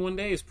something one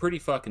day is pretty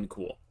fucking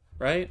cool,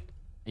 right?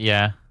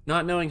 Yeah.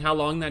 Not knowing how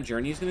long that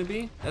journey is going to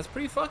be, that's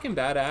pretty fucking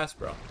badass,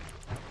 bro.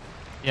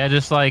 Yeah,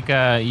 just like,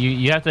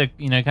 you have to,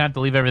 kind of have to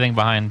leave everything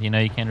behind. You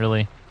can't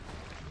really...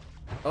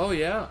 Oh,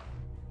 yeah.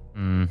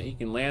 Mm. You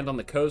can land on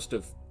the coast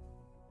of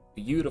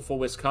beautiful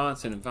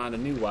Wisconsin and find a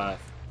new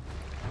wife.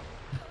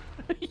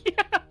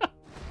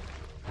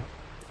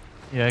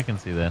 Yeah, I can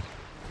see that.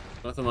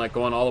 Nothing like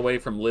going all the way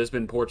from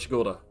Lisbon,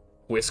 Portugal to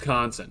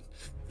Wisconsin.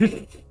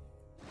 The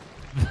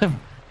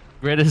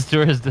greatest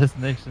tourist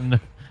destination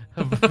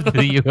of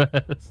the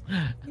U.S.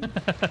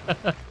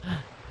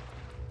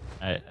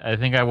 I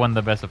think I won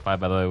the best of 5,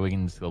 by the way. We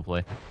can still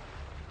play.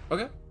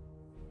 Okay.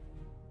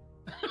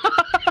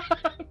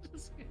 I'm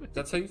just kidding.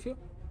 That's how you feel?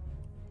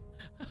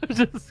 I'm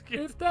just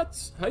kidding. If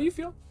that's how you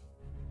feel.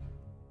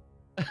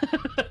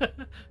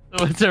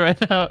 So it's right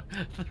now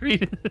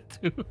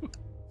 3-2.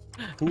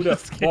 Who the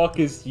fuck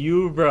is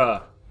you,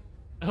 bruh?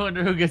 I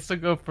wonder who gets to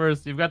go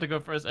first. You've got to go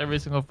first every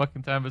single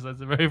fucking time besides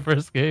the very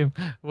first game.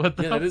 What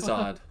the Yeah, that is fuck?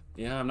 odd.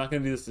 Yeah, I'm not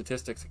gonna do the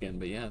statistics again,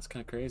 but yeah, it's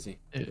kind of crazy.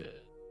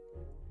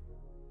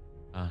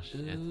 Oh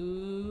shit.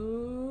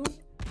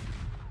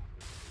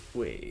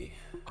 Wait.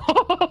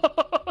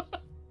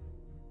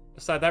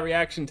 Aside, that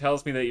reaction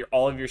tells me that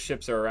all of your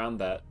ships are around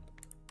that.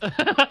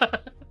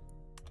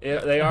 Yeah,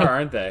 they are,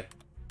 aren't they?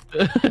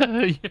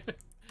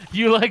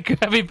 You like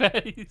Krabby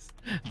Patties,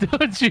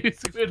 don't you,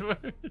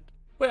 Squidward?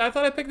 Wait, I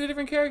thought I picked a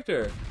different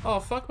character. Oh,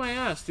 fuck my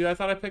ass, dude. I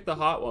thought I picked the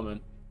hot woman.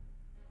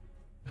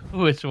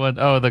 Which one?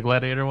 Oh, the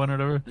gladiator one or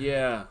whatever?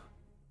 Yeah.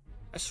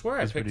 I swear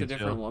That's I picked a pretty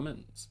different chill.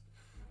 woman's.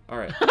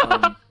 Alright,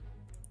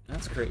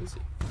 that's crazy.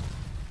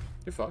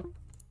 You're fucked.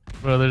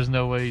 Bro, there's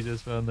no way you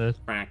just found this.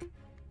 Frank.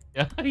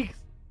 Yikes.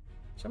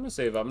 So I'm gonna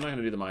save up. I'm not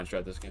gonna do the mine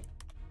strat this game.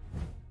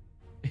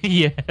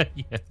 Yeah.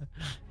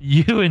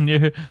 You and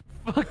your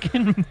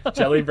fucking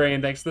Jelly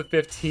Brain, thanks for the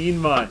 15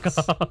 months.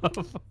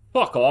 off.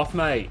 Fuck off,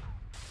 mate.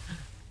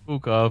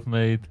 Fuck off,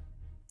 mate.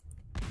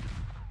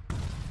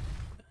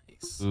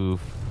 Nice.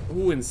 Oof.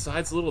 Ooh,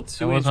 inside's a little 2-inch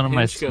That was one of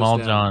my pinch goes small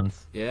down.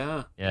 johns.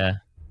 Yeah. Yeah.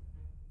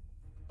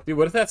 Dude,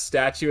 what if that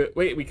statue...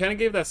 Wait, we kind of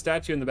gave that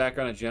statue in the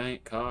background a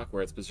giant cock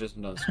where it's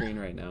positioned on the screen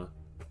right now.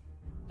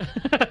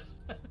 That'd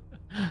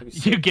be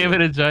so You gave cool.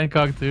 it a giant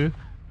cock too?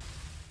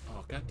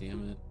 Oh, god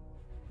damn it.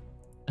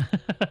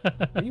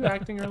 Were you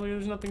acting earlier?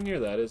 There's nothing near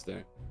that, is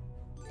there?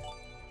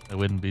 I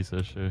wouldn't be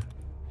so sure.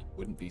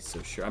 Wouldn't be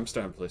so sure. I'm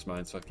starting to place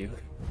mines. Fuck you.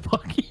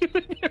 Fuck you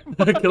and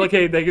your Kill a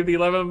Kate, they give the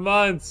 11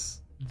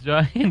 months.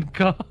 giant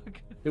cock.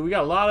 Dude, we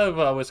got a lot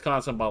of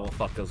Wisconsin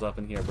motherfuckers up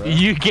in here, bro.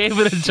 You gave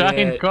it a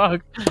giant Shit.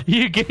 cock.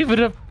 You gave it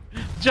a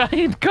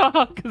giant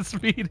cock,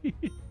 Speedy.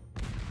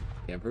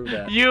 Can't prove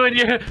that. You and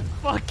your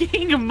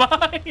fucking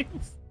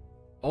minds.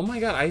 Oh my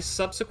god, I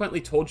subsequently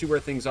told you where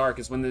things are,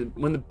 because when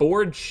the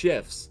board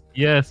shifts...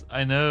 Yes,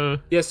 I know.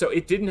 Yeah, so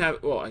it didn't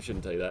have... Well, I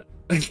shouldn't tell you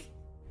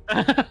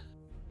that.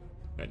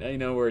 Right now you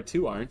know where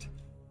 2 aren't.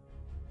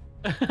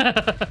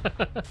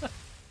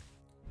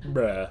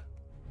 Bruh.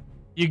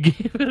 You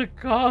gave it a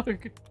cock.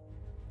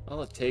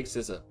 All it takes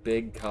is a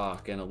big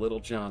cock and a little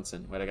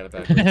Johnson. Wait, I got it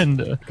backwards.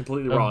 And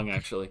Completely wrong,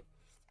 actually.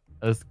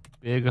 a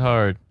big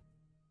heart.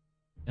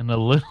 And a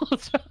little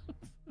Johnson.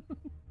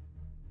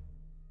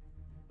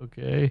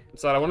 Okay.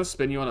 So I want to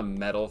spin you on a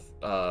metal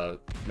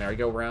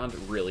merry-go-round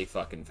really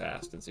fucking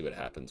fast and see what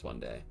happens one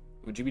day.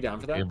 Would you be down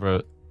for that? Okay,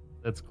 bro.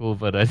 That's cool,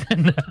 but I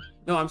didn't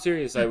No, I'm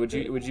serious. Would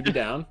you be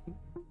down?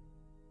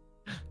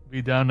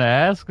 Be down to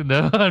ask?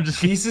 No, I'm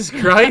just Jesus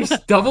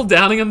Christ! Double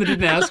downing on the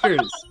didn't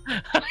askers.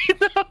 I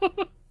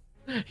know.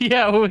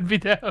 Yeah, we would be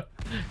down.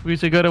 We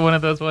should go to one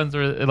of those ones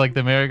where like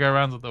the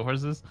merry-go-rounds with the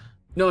horses.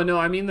 No,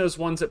 I mean those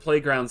ones at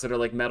playgrounds that are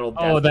like metal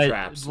death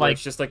traps. Like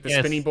it's just like the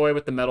spinny boy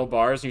with the metal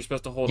bars, and you're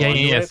supposed to hold on to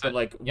it. But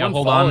like one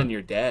fall and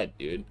you're dead,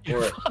 dude.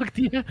 Or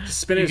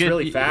spin it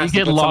really fast.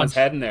 You put someone's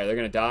head in there, they're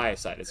gonna die.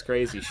 Side, it's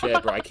crazy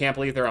shit, bro. I can't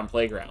believe they're on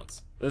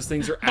playgrounds. Those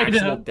things are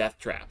actual death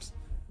traps.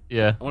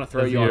 Yeah. I want to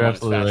throw you on one as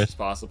fast as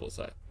possible,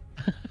 Side.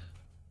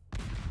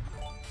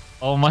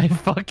 Oh my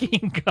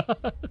fucking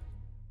god.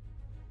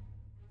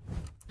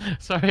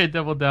 Sorry, I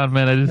doubled down,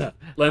 man. I just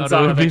Lens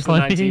on be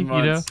funny, 19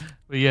 months. you know?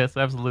 But yes,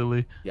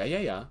 absolutely.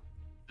 Yeah.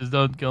 Just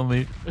don't kill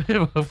me,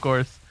 of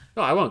course.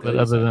 No, I won't kill you.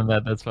 But other than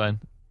that, that's fine.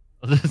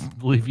 I'll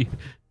just leave you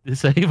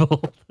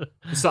disabled.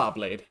 Saw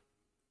blade.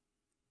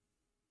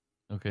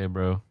 Okay,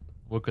 bro.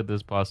 What could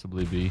this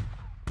possibly be?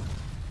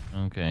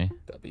 Okay.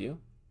 W.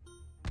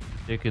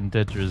 Chicken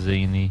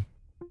tetrazzini.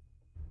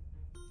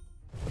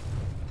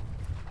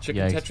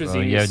 Chicken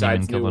tetrazzini,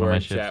 Side's new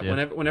word, chat.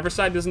 Whenever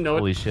Side doesn't know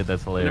Holy shit,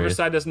 that's hilarious. Whenever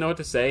Side doesn't know what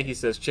to say, he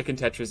says chicken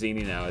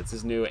tetrazzini now. It's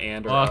his new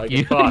and or fuck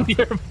you.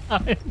 You're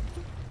mine.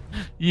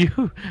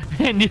 You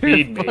and your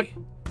feed me.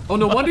 Oh,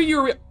 no wonder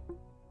you're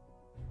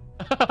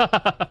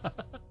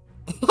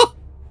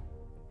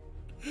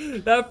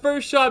That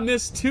first shot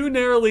missed too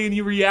narrowly and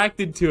you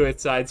reacted to it,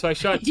 Side. So I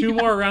shot two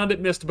more around it,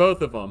 missed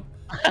both of them.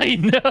 I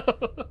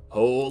know.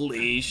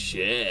 Holy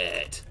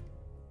shit.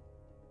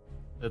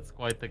 That's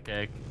quite the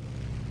cake.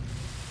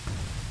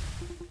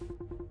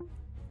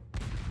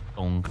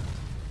 Dong.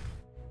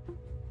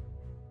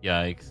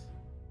 Yikes.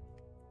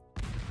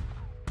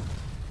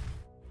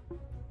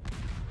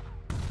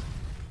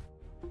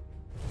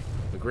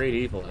 The great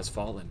evil has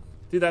fallen.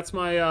 Dude, that's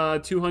my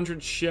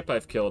 200th ship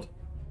I've killed.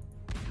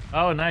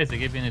 Oh, nice. They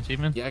gave you an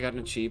achievement? Yeah, I got an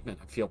achievement.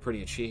 I feel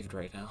pretty achieved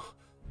right now.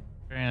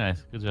 Very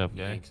nice. Good job,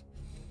 guys. Thanks.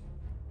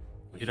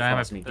 Dude, I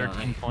have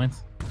 13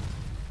 points.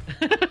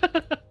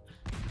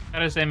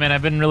 Gotta say, man,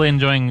 I've been really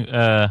enjoying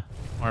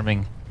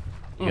farming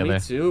together. Oh, me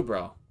too,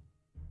 bro.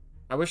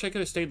 I wish I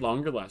could have stayed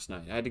longer last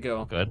night. I had to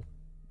go. Good.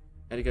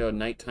 I had to go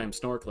nighttime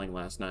snorkeling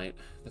last night.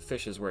 The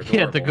fishes were adorable.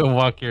 You had to go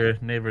walk your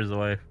neighbor's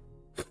wife.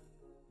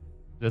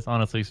 That's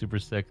honestly super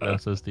sick. I'm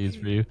so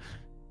steezed for you.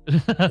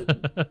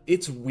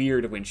 It's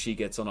weird when she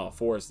gets on all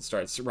fours and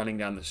starts running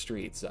down the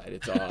street, Side.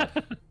 It's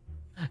odd.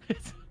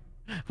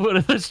 What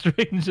are the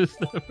strangest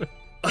ever?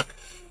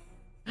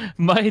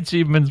 My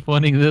achievement's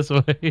pointing this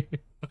way.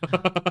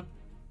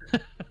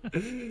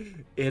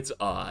 It's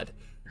odd.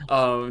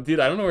 Dude,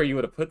 I don't know where you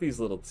would have put these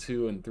little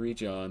 2 and 3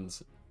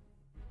 Johns.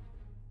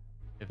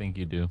 I think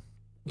you do.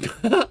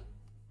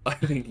 I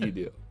think you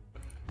do.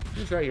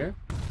 It's right here.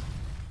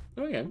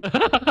 Okay.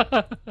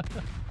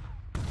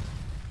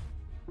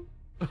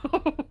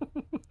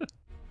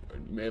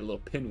 You made a little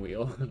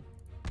pinwheel.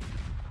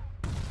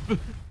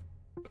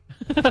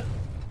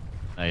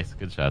 Nice,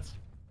 good shots.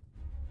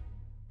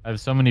 I have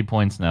so many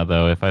points now,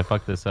 though. If I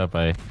fuck this up,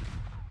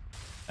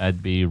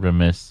 I'd be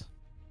remiss.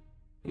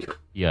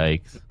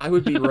 Yikes. I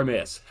would be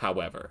remiss,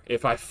 however,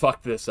 if I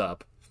fucked this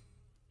up.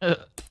 Trying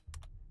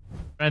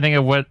to think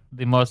of what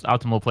the most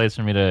optimal place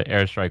for me to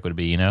airstrike would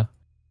be, you know?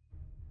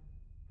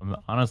 I'm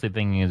honestly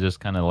thinking it's just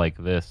kind of like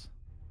this.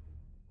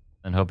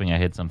 And hoping I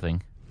hit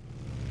something.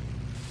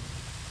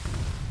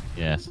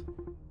 Yes.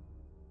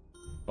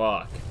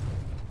 Fuck.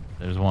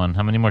 There's one.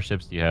 How many more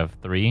ships do you have?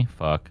 3?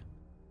 Fuck.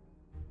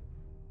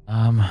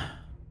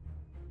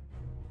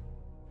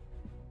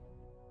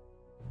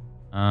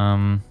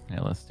 Yeah,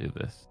 let's do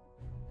this.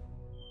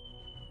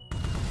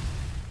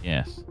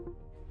 Yes.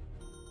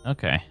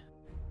 Okay.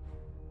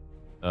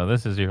 So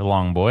this is your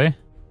long boy.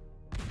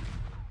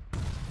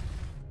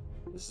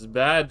 This is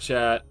bad,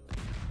 chat.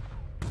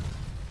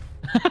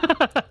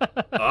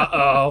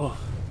 Uh-oh.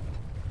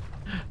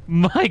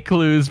 My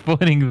clue's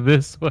pointing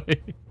this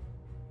way.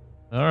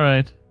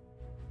 Alright.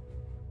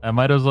 I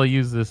might as well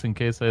use this in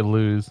case I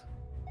lose.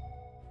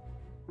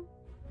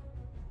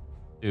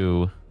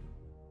 2.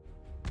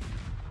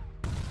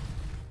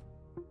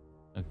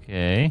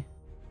 Okay.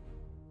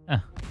 Huh.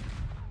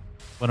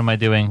 What am I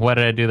doing? Why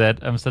did I do that?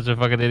 I'm such a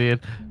fucking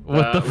idiot.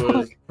 What the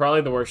fuck?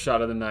 Probably the worst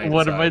shot of the night.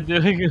 What am I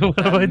doing?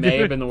 What am I doing? May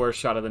have been the worst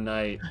shot of the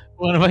night.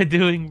 What am I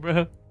doing,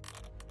 bro?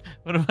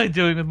 What am I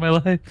doing with my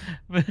life?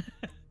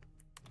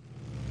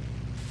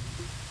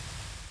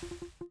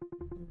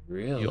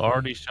 Really? You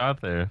already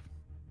shot there.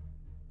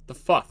 The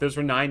fuck? Those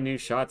were 9 new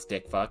shots,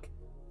 dick fuck.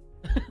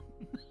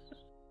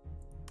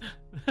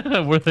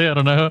 Were they? I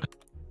don't know. Where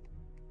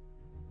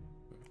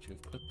would you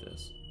have put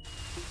this?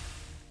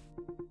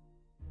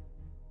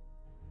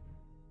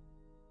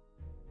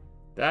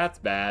 That's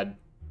bad.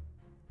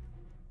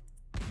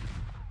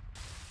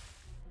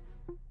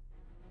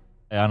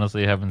 I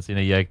honestly haven't seen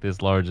a yak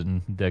this large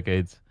in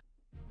decades.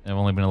 I've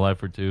only been alive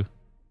for 2.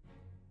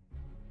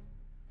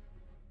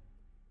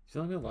 She's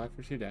only been alive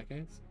for 2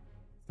 decades?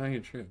 It's not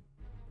even true.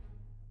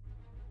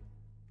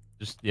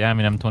 Just, yeah, I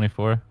mean, I'm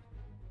 24.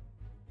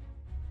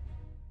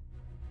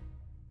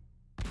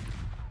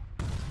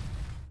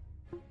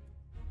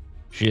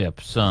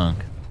 Ship sunk.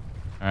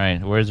 All right,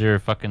 where's your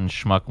fucking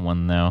schmuck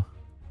one now?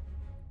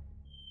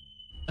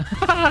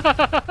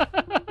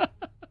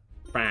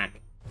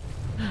 Back.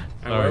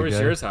 Sorry, Where was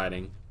guys. yours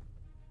hiding?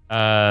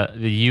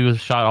 You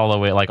shot all the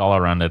way, like all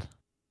around it.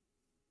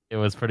 It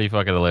was pretty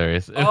fucking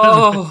hilarious.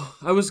 Oh,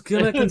 I was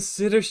gonna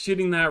consider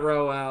shooting that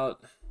row out.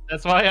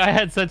 That's why I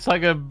had such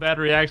like a bad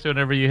reaction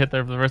whenever you hit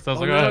there for the first time. I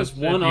was like, I oh, was shit,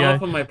 one yeah.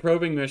 off on my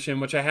probing mission,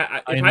 which I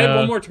had. If I had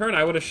one more turn,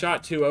 I would have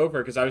shot 2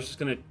 over because I was just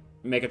gonna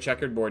make a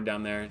checkered board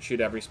down there and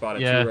shoot every spot a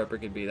 2-roper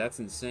could be. That's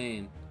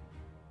insane.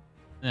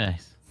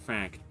 Nice.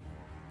 Frank.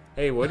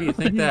 Hey, what do you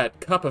think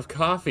that cup of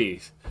coffee?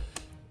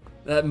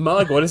 That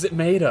mug, what is it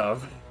made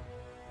of?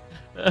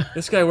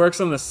 This guy works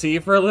on the sea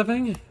for a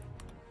living?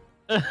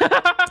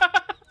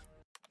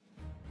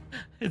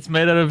 It's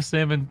made out of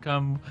salmon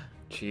cum.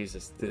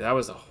 Jesus, dude, that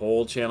was a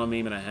whole channel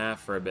meme and a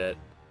half for a bit.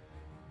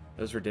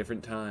 Those were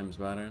different times,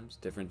 BattlesHip.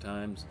 Different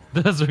times.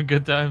 Those were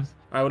good times.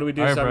 All right, what do we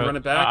do? All right, So we bro. run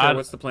it back, or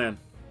what's the plan?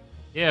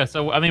 Yeah,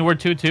 so I mean we're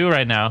 2-2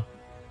 right now,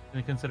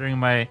 considering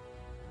my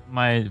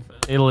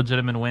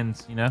illegitimate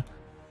wins, you know.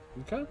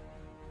 Okay.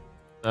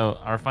 So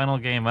our final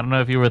game. I don't know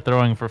if you were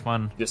throwing for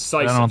fun.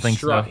 Decisive I don't think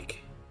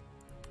strike.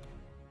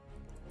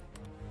 So.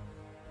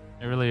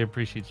 I really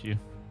appreciate you.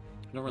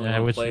 I don't really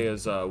want to play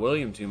as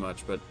William too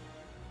much, but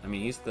I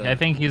mean he's the. Yeah, I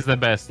think he's the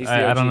best. He's the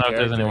I OG don't know if there's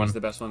character. anyone. He's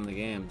the best one in the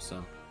game, so.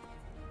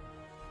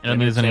 I don't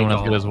think there's anyone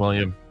as good as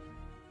William.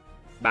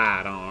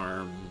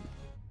 SideArms.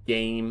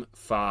 Game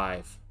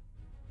 5.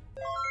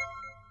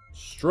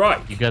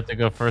 Strike. You got to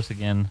go first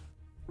again.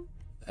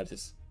 That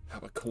is how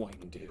a coin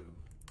do.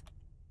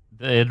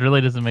 It really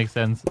doesn't make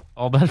sense.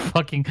 All that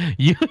fucking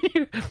you're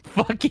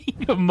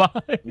fucking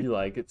mind. You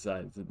like it,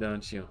 Sides,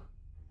 don't you?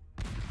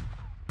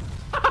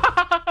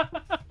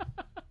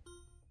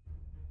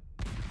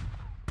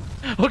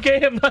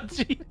 Okay, I'm not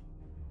cheating.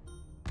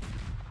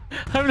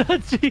 I'm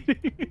not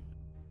cheating.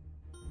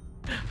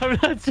 I'm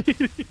not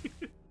cheating.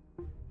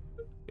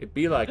 It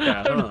be like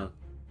that, huh?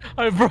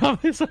 I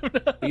promise I'm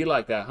not. Be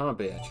like that, huh,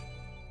 bitch?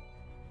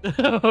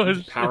 Oh,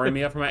 Powering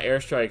me up for my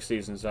airstrike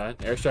season, Side.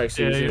 Airstrike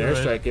season, you're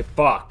airstrike, right. get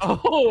fucked.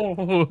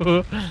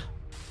 Oh.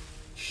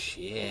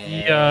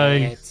 Shit.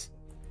 Yikes.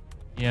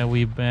 Yeah,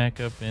 we back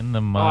up in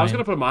the mine. Oh, I was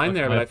gonna put mine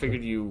there, but I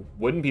figured you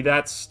wouldn't be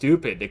that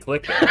stupid to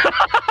click it.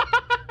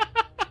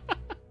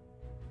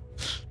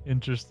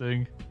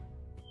 Interesting.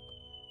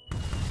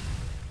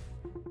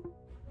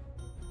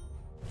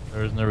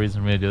 There was no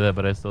reason for me to do that,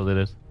 but I still did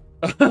it.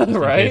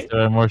 Right?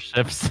 There are more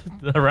ships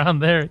around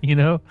there, you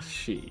know?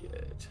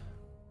 Shit.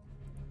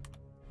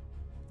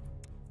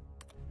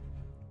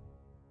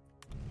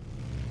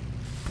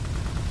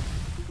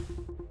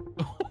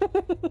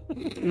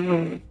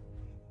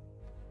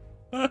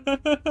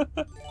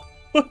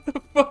 What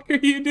the fuck are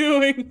you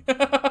doing?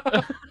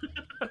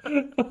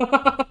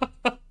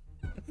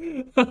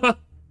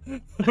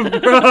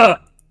 Bruh.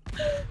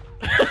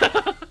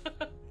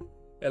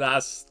 And I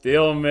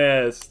still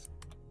missed.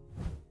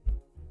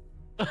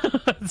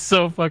 It's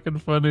so fucking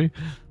funny.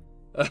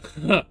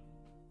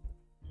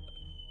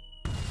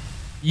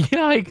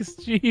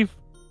 Yikes, Chief.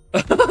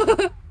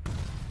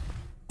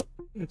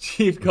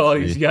 Chief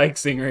Colley's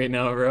yikesing right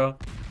now, bro.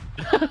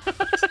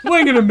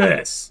 Swing and a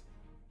miss.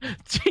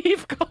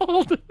 Chief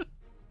called.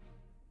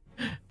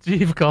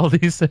 Chief called.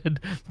 He said,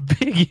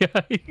 "Big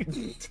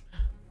yikes."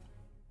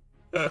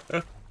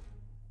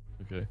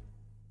 Okay.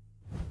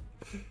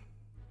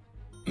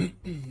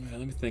 Let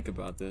me think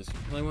about this.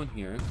 Play one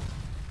here.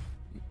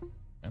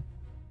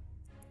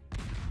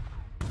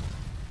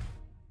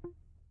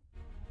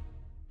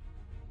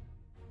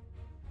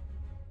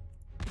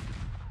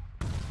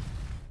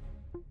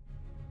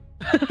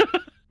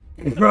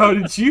 Bro,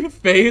 did you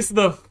face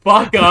the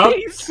fuck up?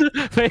 Face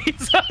up.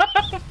 Face up.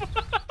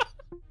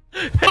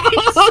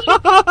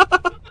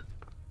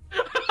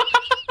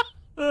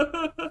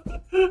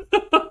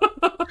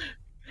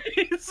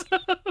 Face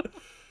up.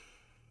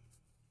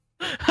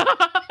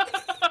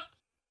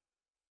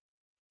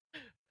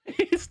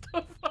 Face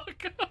the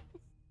fuck up.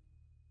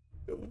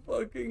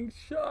 Fucking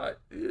shot,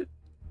 dude.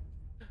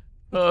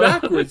 Oh,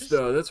 Backwards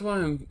though. That's why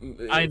I'm.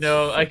 I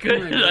know. I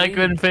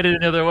couldn't fit it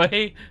another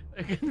way.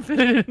 I couldn't fit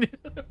it any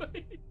other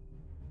way.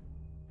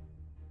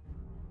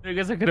 I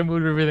guess I could have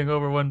moved everything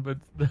over one, but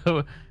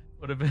that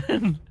would have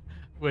been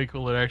way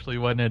cooler. Actually,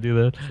 why didn't I do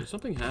that? So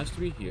something has to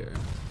be here.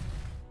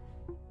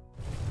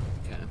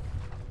 Okay.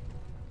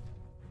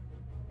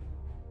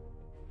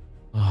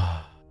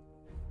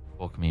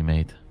 Fuck me,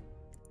 mate.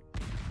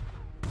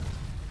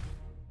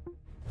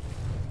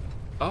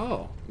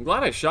 Oh, I'm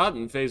glad I shot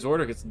in phase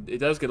order because it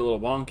does get a little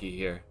wonky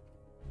here.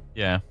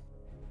 Yeah.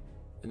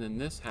 And then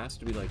this has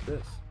to be like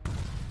this.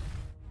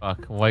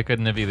 Fuck. Why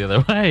couldn't it be the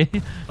other way?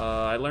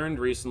 I learned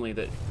recently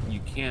that you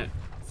can't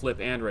flip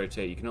and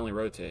rotate. You can only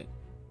rotate.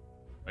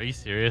 Are you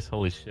serious?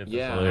 Holy shit. That's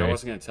Yeah, hilarious. I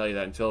wasn't going to tell you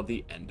that until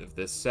the end of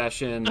this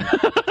session.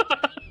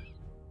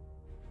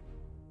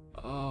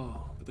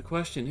 Oh, but the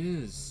question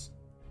is,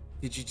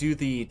 did you do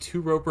the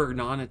 2-roper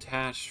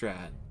non-attached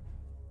strat?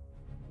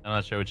 I'm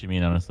not sure what you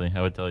mean, honestly.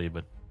 I would tell you,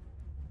 but...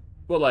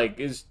 Well, like,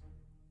 is...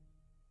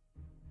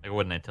 Like,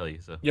 wouldn't I tell you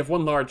so? You have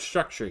one large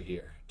structure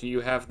here. Do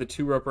you have the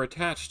 2-roper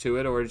attached to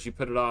it, or did you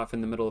put it off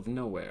in the middle of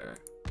nowhere?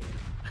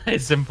 I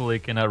simply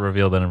cannot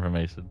reveal that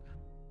information.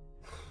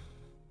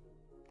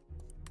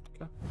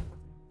 Okay.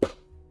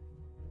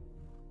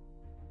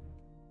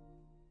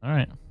 All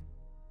right.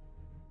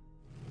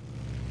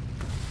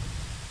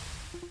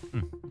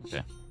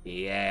 Okay.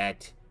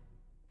 Yet.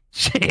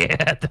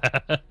 Shit.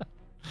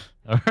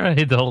 All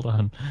right, hold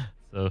on.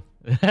 So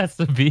it has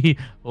to be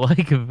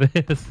like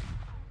this.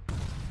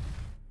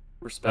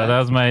 Respect. That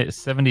was my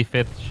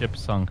 75th ship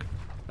sunk.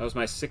 That was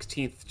my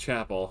 16th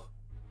chapel.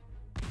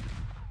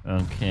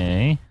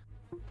 Okay.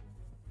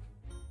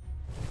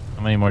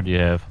 How many more do you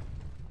have?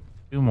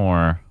 2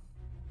 more.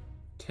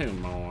 2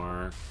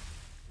 more.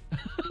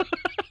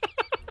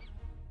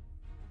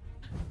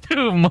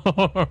 2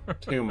 more.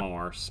 2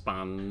 more.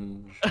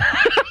 Sponge.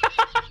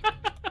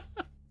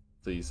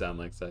 So you sound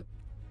like that.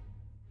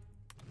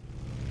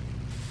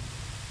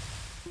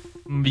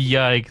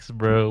 Yikes,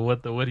 bro.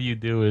 What are you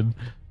doing?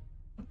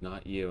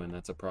 Not you, and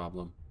that's a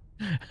problem.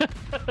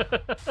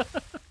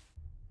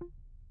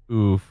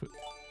 Oof.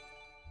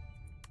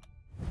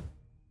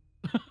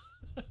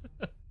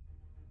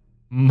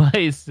 My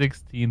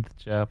 16th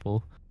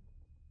chapel.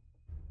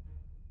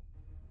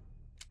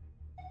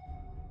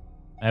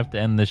 I have to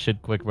end this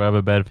shit quick, bro. I have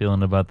a bad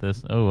feeling about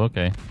this. Oh,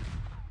 okay.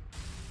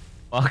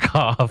 Fuck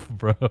off,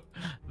 bro.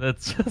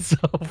 That's just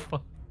so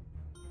fun.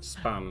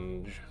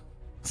 Sponge.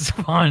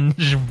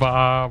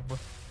 SpongeBob.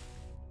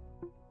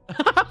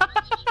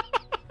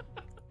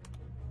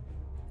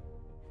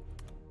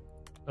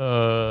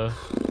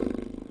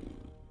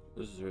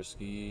 This is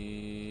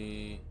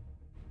risky.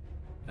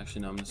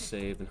 Actually, no, I'm gonna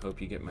save and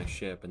hope you get my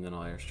ship, and then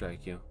I'll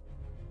airstrike you.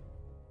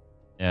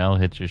 Yeah, I'll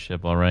hit your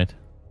ship, alright.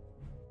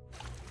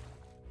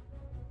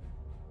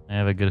 I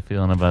have a good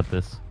feeling about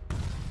this.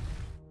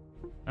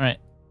 Alright.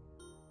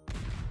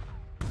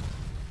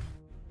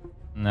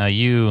 Now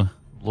you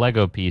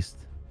Lego pieced.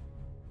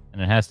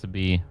 And it has to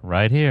be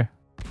right here.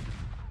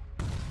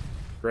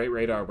 Great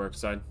radar work,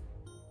 Side.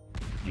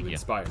 You Yeah.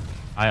 inspired me.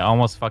 I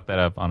almost fucked that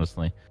up,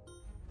 honestly.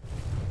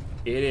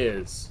 It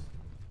is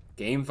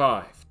game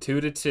 5,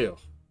 2-2.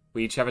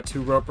 We each have a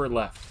 2-roper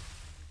left.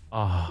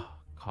 Oh,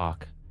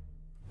 cock.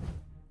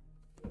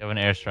 You have an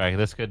airstrike.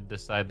 This could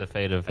decide the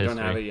fate of I history.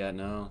 don't have it yet,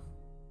 no.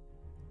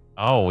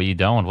 Oh, you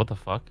don't? What the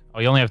fuck? Oh,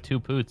 you only have 2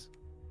 poots.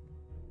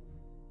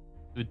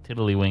 2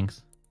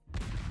 tiddlywinks.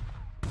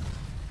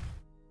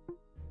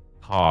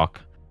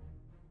 Cock.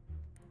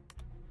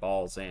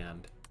 Balls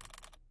and.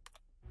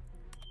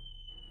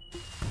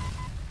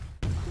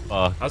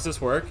 Fuck. How's this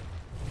work?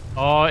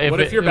 Oh, What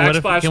if your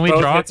backsplash can we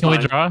both draw? hits Can we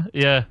mine? draw?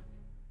 Yeah.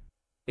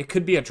 It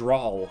could be a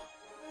draw.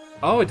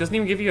 Oh, it doesn't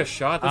even give you a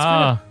shot. That's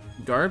Ah. kind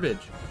of garbage.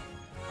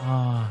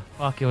 Oh,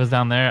 fuck, it was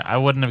down there. I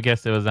wouldn't have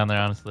guessed it was down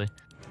there, honestly.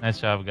 Nice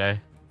job, guy.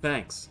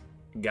 Thanks,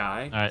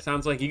 guy. All right.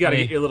 Sounds like you gotta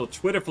Let me- get your little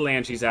Twitter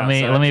phalanges out.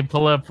 Let me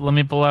pull up the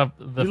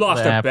You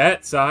lost the a app.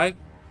 bet, Side.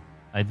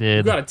 I You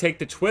did. gotta take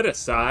the Twitter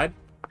side.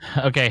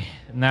 Okay,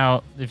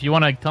 now if you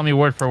want to tell me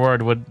word for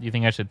word what you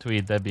think I should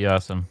tweet, that'd be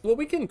awesome. Well,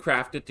 we can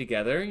craft it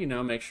together, you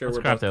know, make sure Let's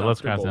we're craft both it,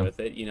 let's craft comfortable it.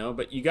 with it, you know,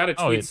 but you gotta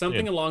Oh, tweet it's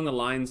something good. along the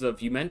lines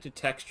of, you meant to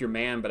text your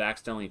man, but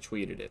accidentally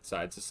tweeted it,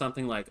 Side. So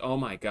something like, oh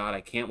my god,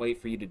 I can't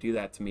wait for you to do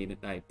that to me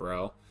tonight,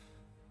 bro.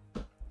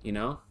 You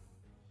know?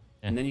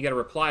 Yeah. And then you gotta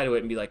reply to it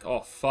and be like,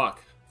 oh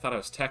fuck, I thought I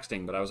was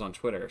texting, but I was on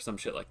Twitter, or some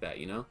shit like that,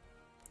 you know?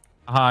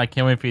 I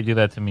can't wait for you to do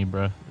that to me,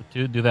 bro.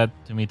 Do that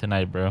to me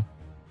tonight, bro.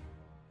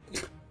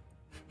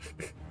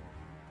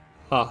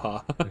 Haha.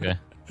 Okay.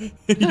 You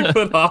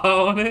put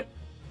haha on it?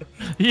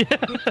 Yeah.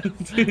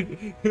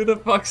 Dude, who the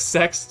fuck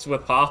sexts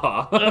with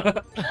haha?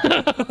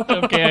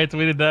 Okay, I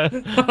tweeted that.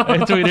 I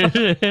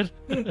tweeted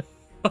it.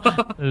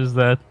 There's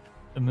that.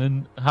 And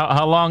then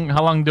how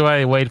long do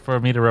I wait for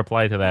me to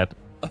reply to that?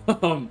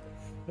 I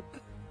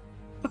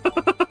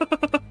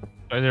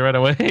do it right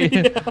away.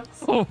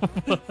 Yes. Oh,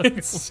 fuck.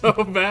 It's so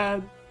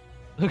bad.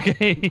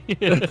 Okay.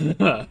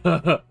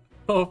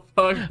 Oh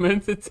fuck,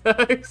 meant to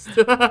text.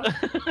 This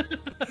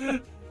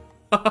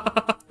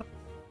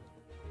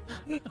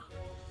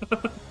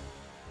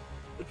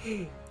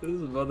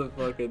is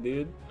motherfucker,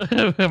 dude.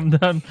 I'm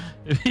done.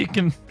 If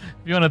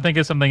you want to think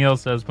of something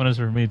else as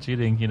punishment for me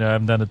cheating, you know,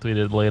 I'm done to tweet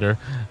it later.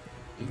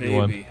 If you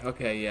want. Maybe.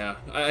 Okay, yeah.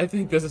 I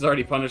think this is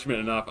already punishment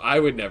enough. I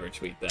would never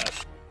tweet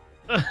that.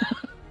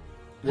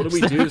 What do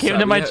we do? Steph came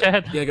to my Sabi?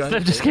 chat. Yeah, go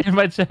ahead. Steph just came to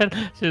my chat.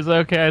 She was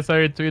like, okay, I saw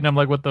your tweet. And I'm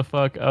like, what the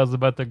fuck? I was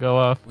about to go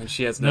off. When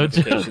she has No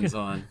notifications joke.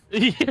 on.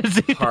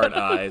 Yes, he Heart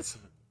does.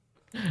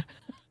 eyes.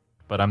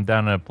 But I'm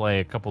down to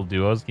play a couple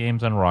duos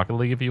games on Rocket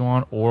League if you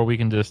want, or we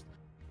can just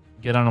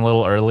get on a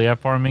little early at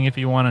farming if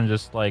you want, and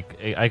just like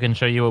I can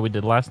show you what we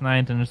did last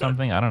night and or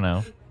something. I don't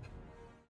know.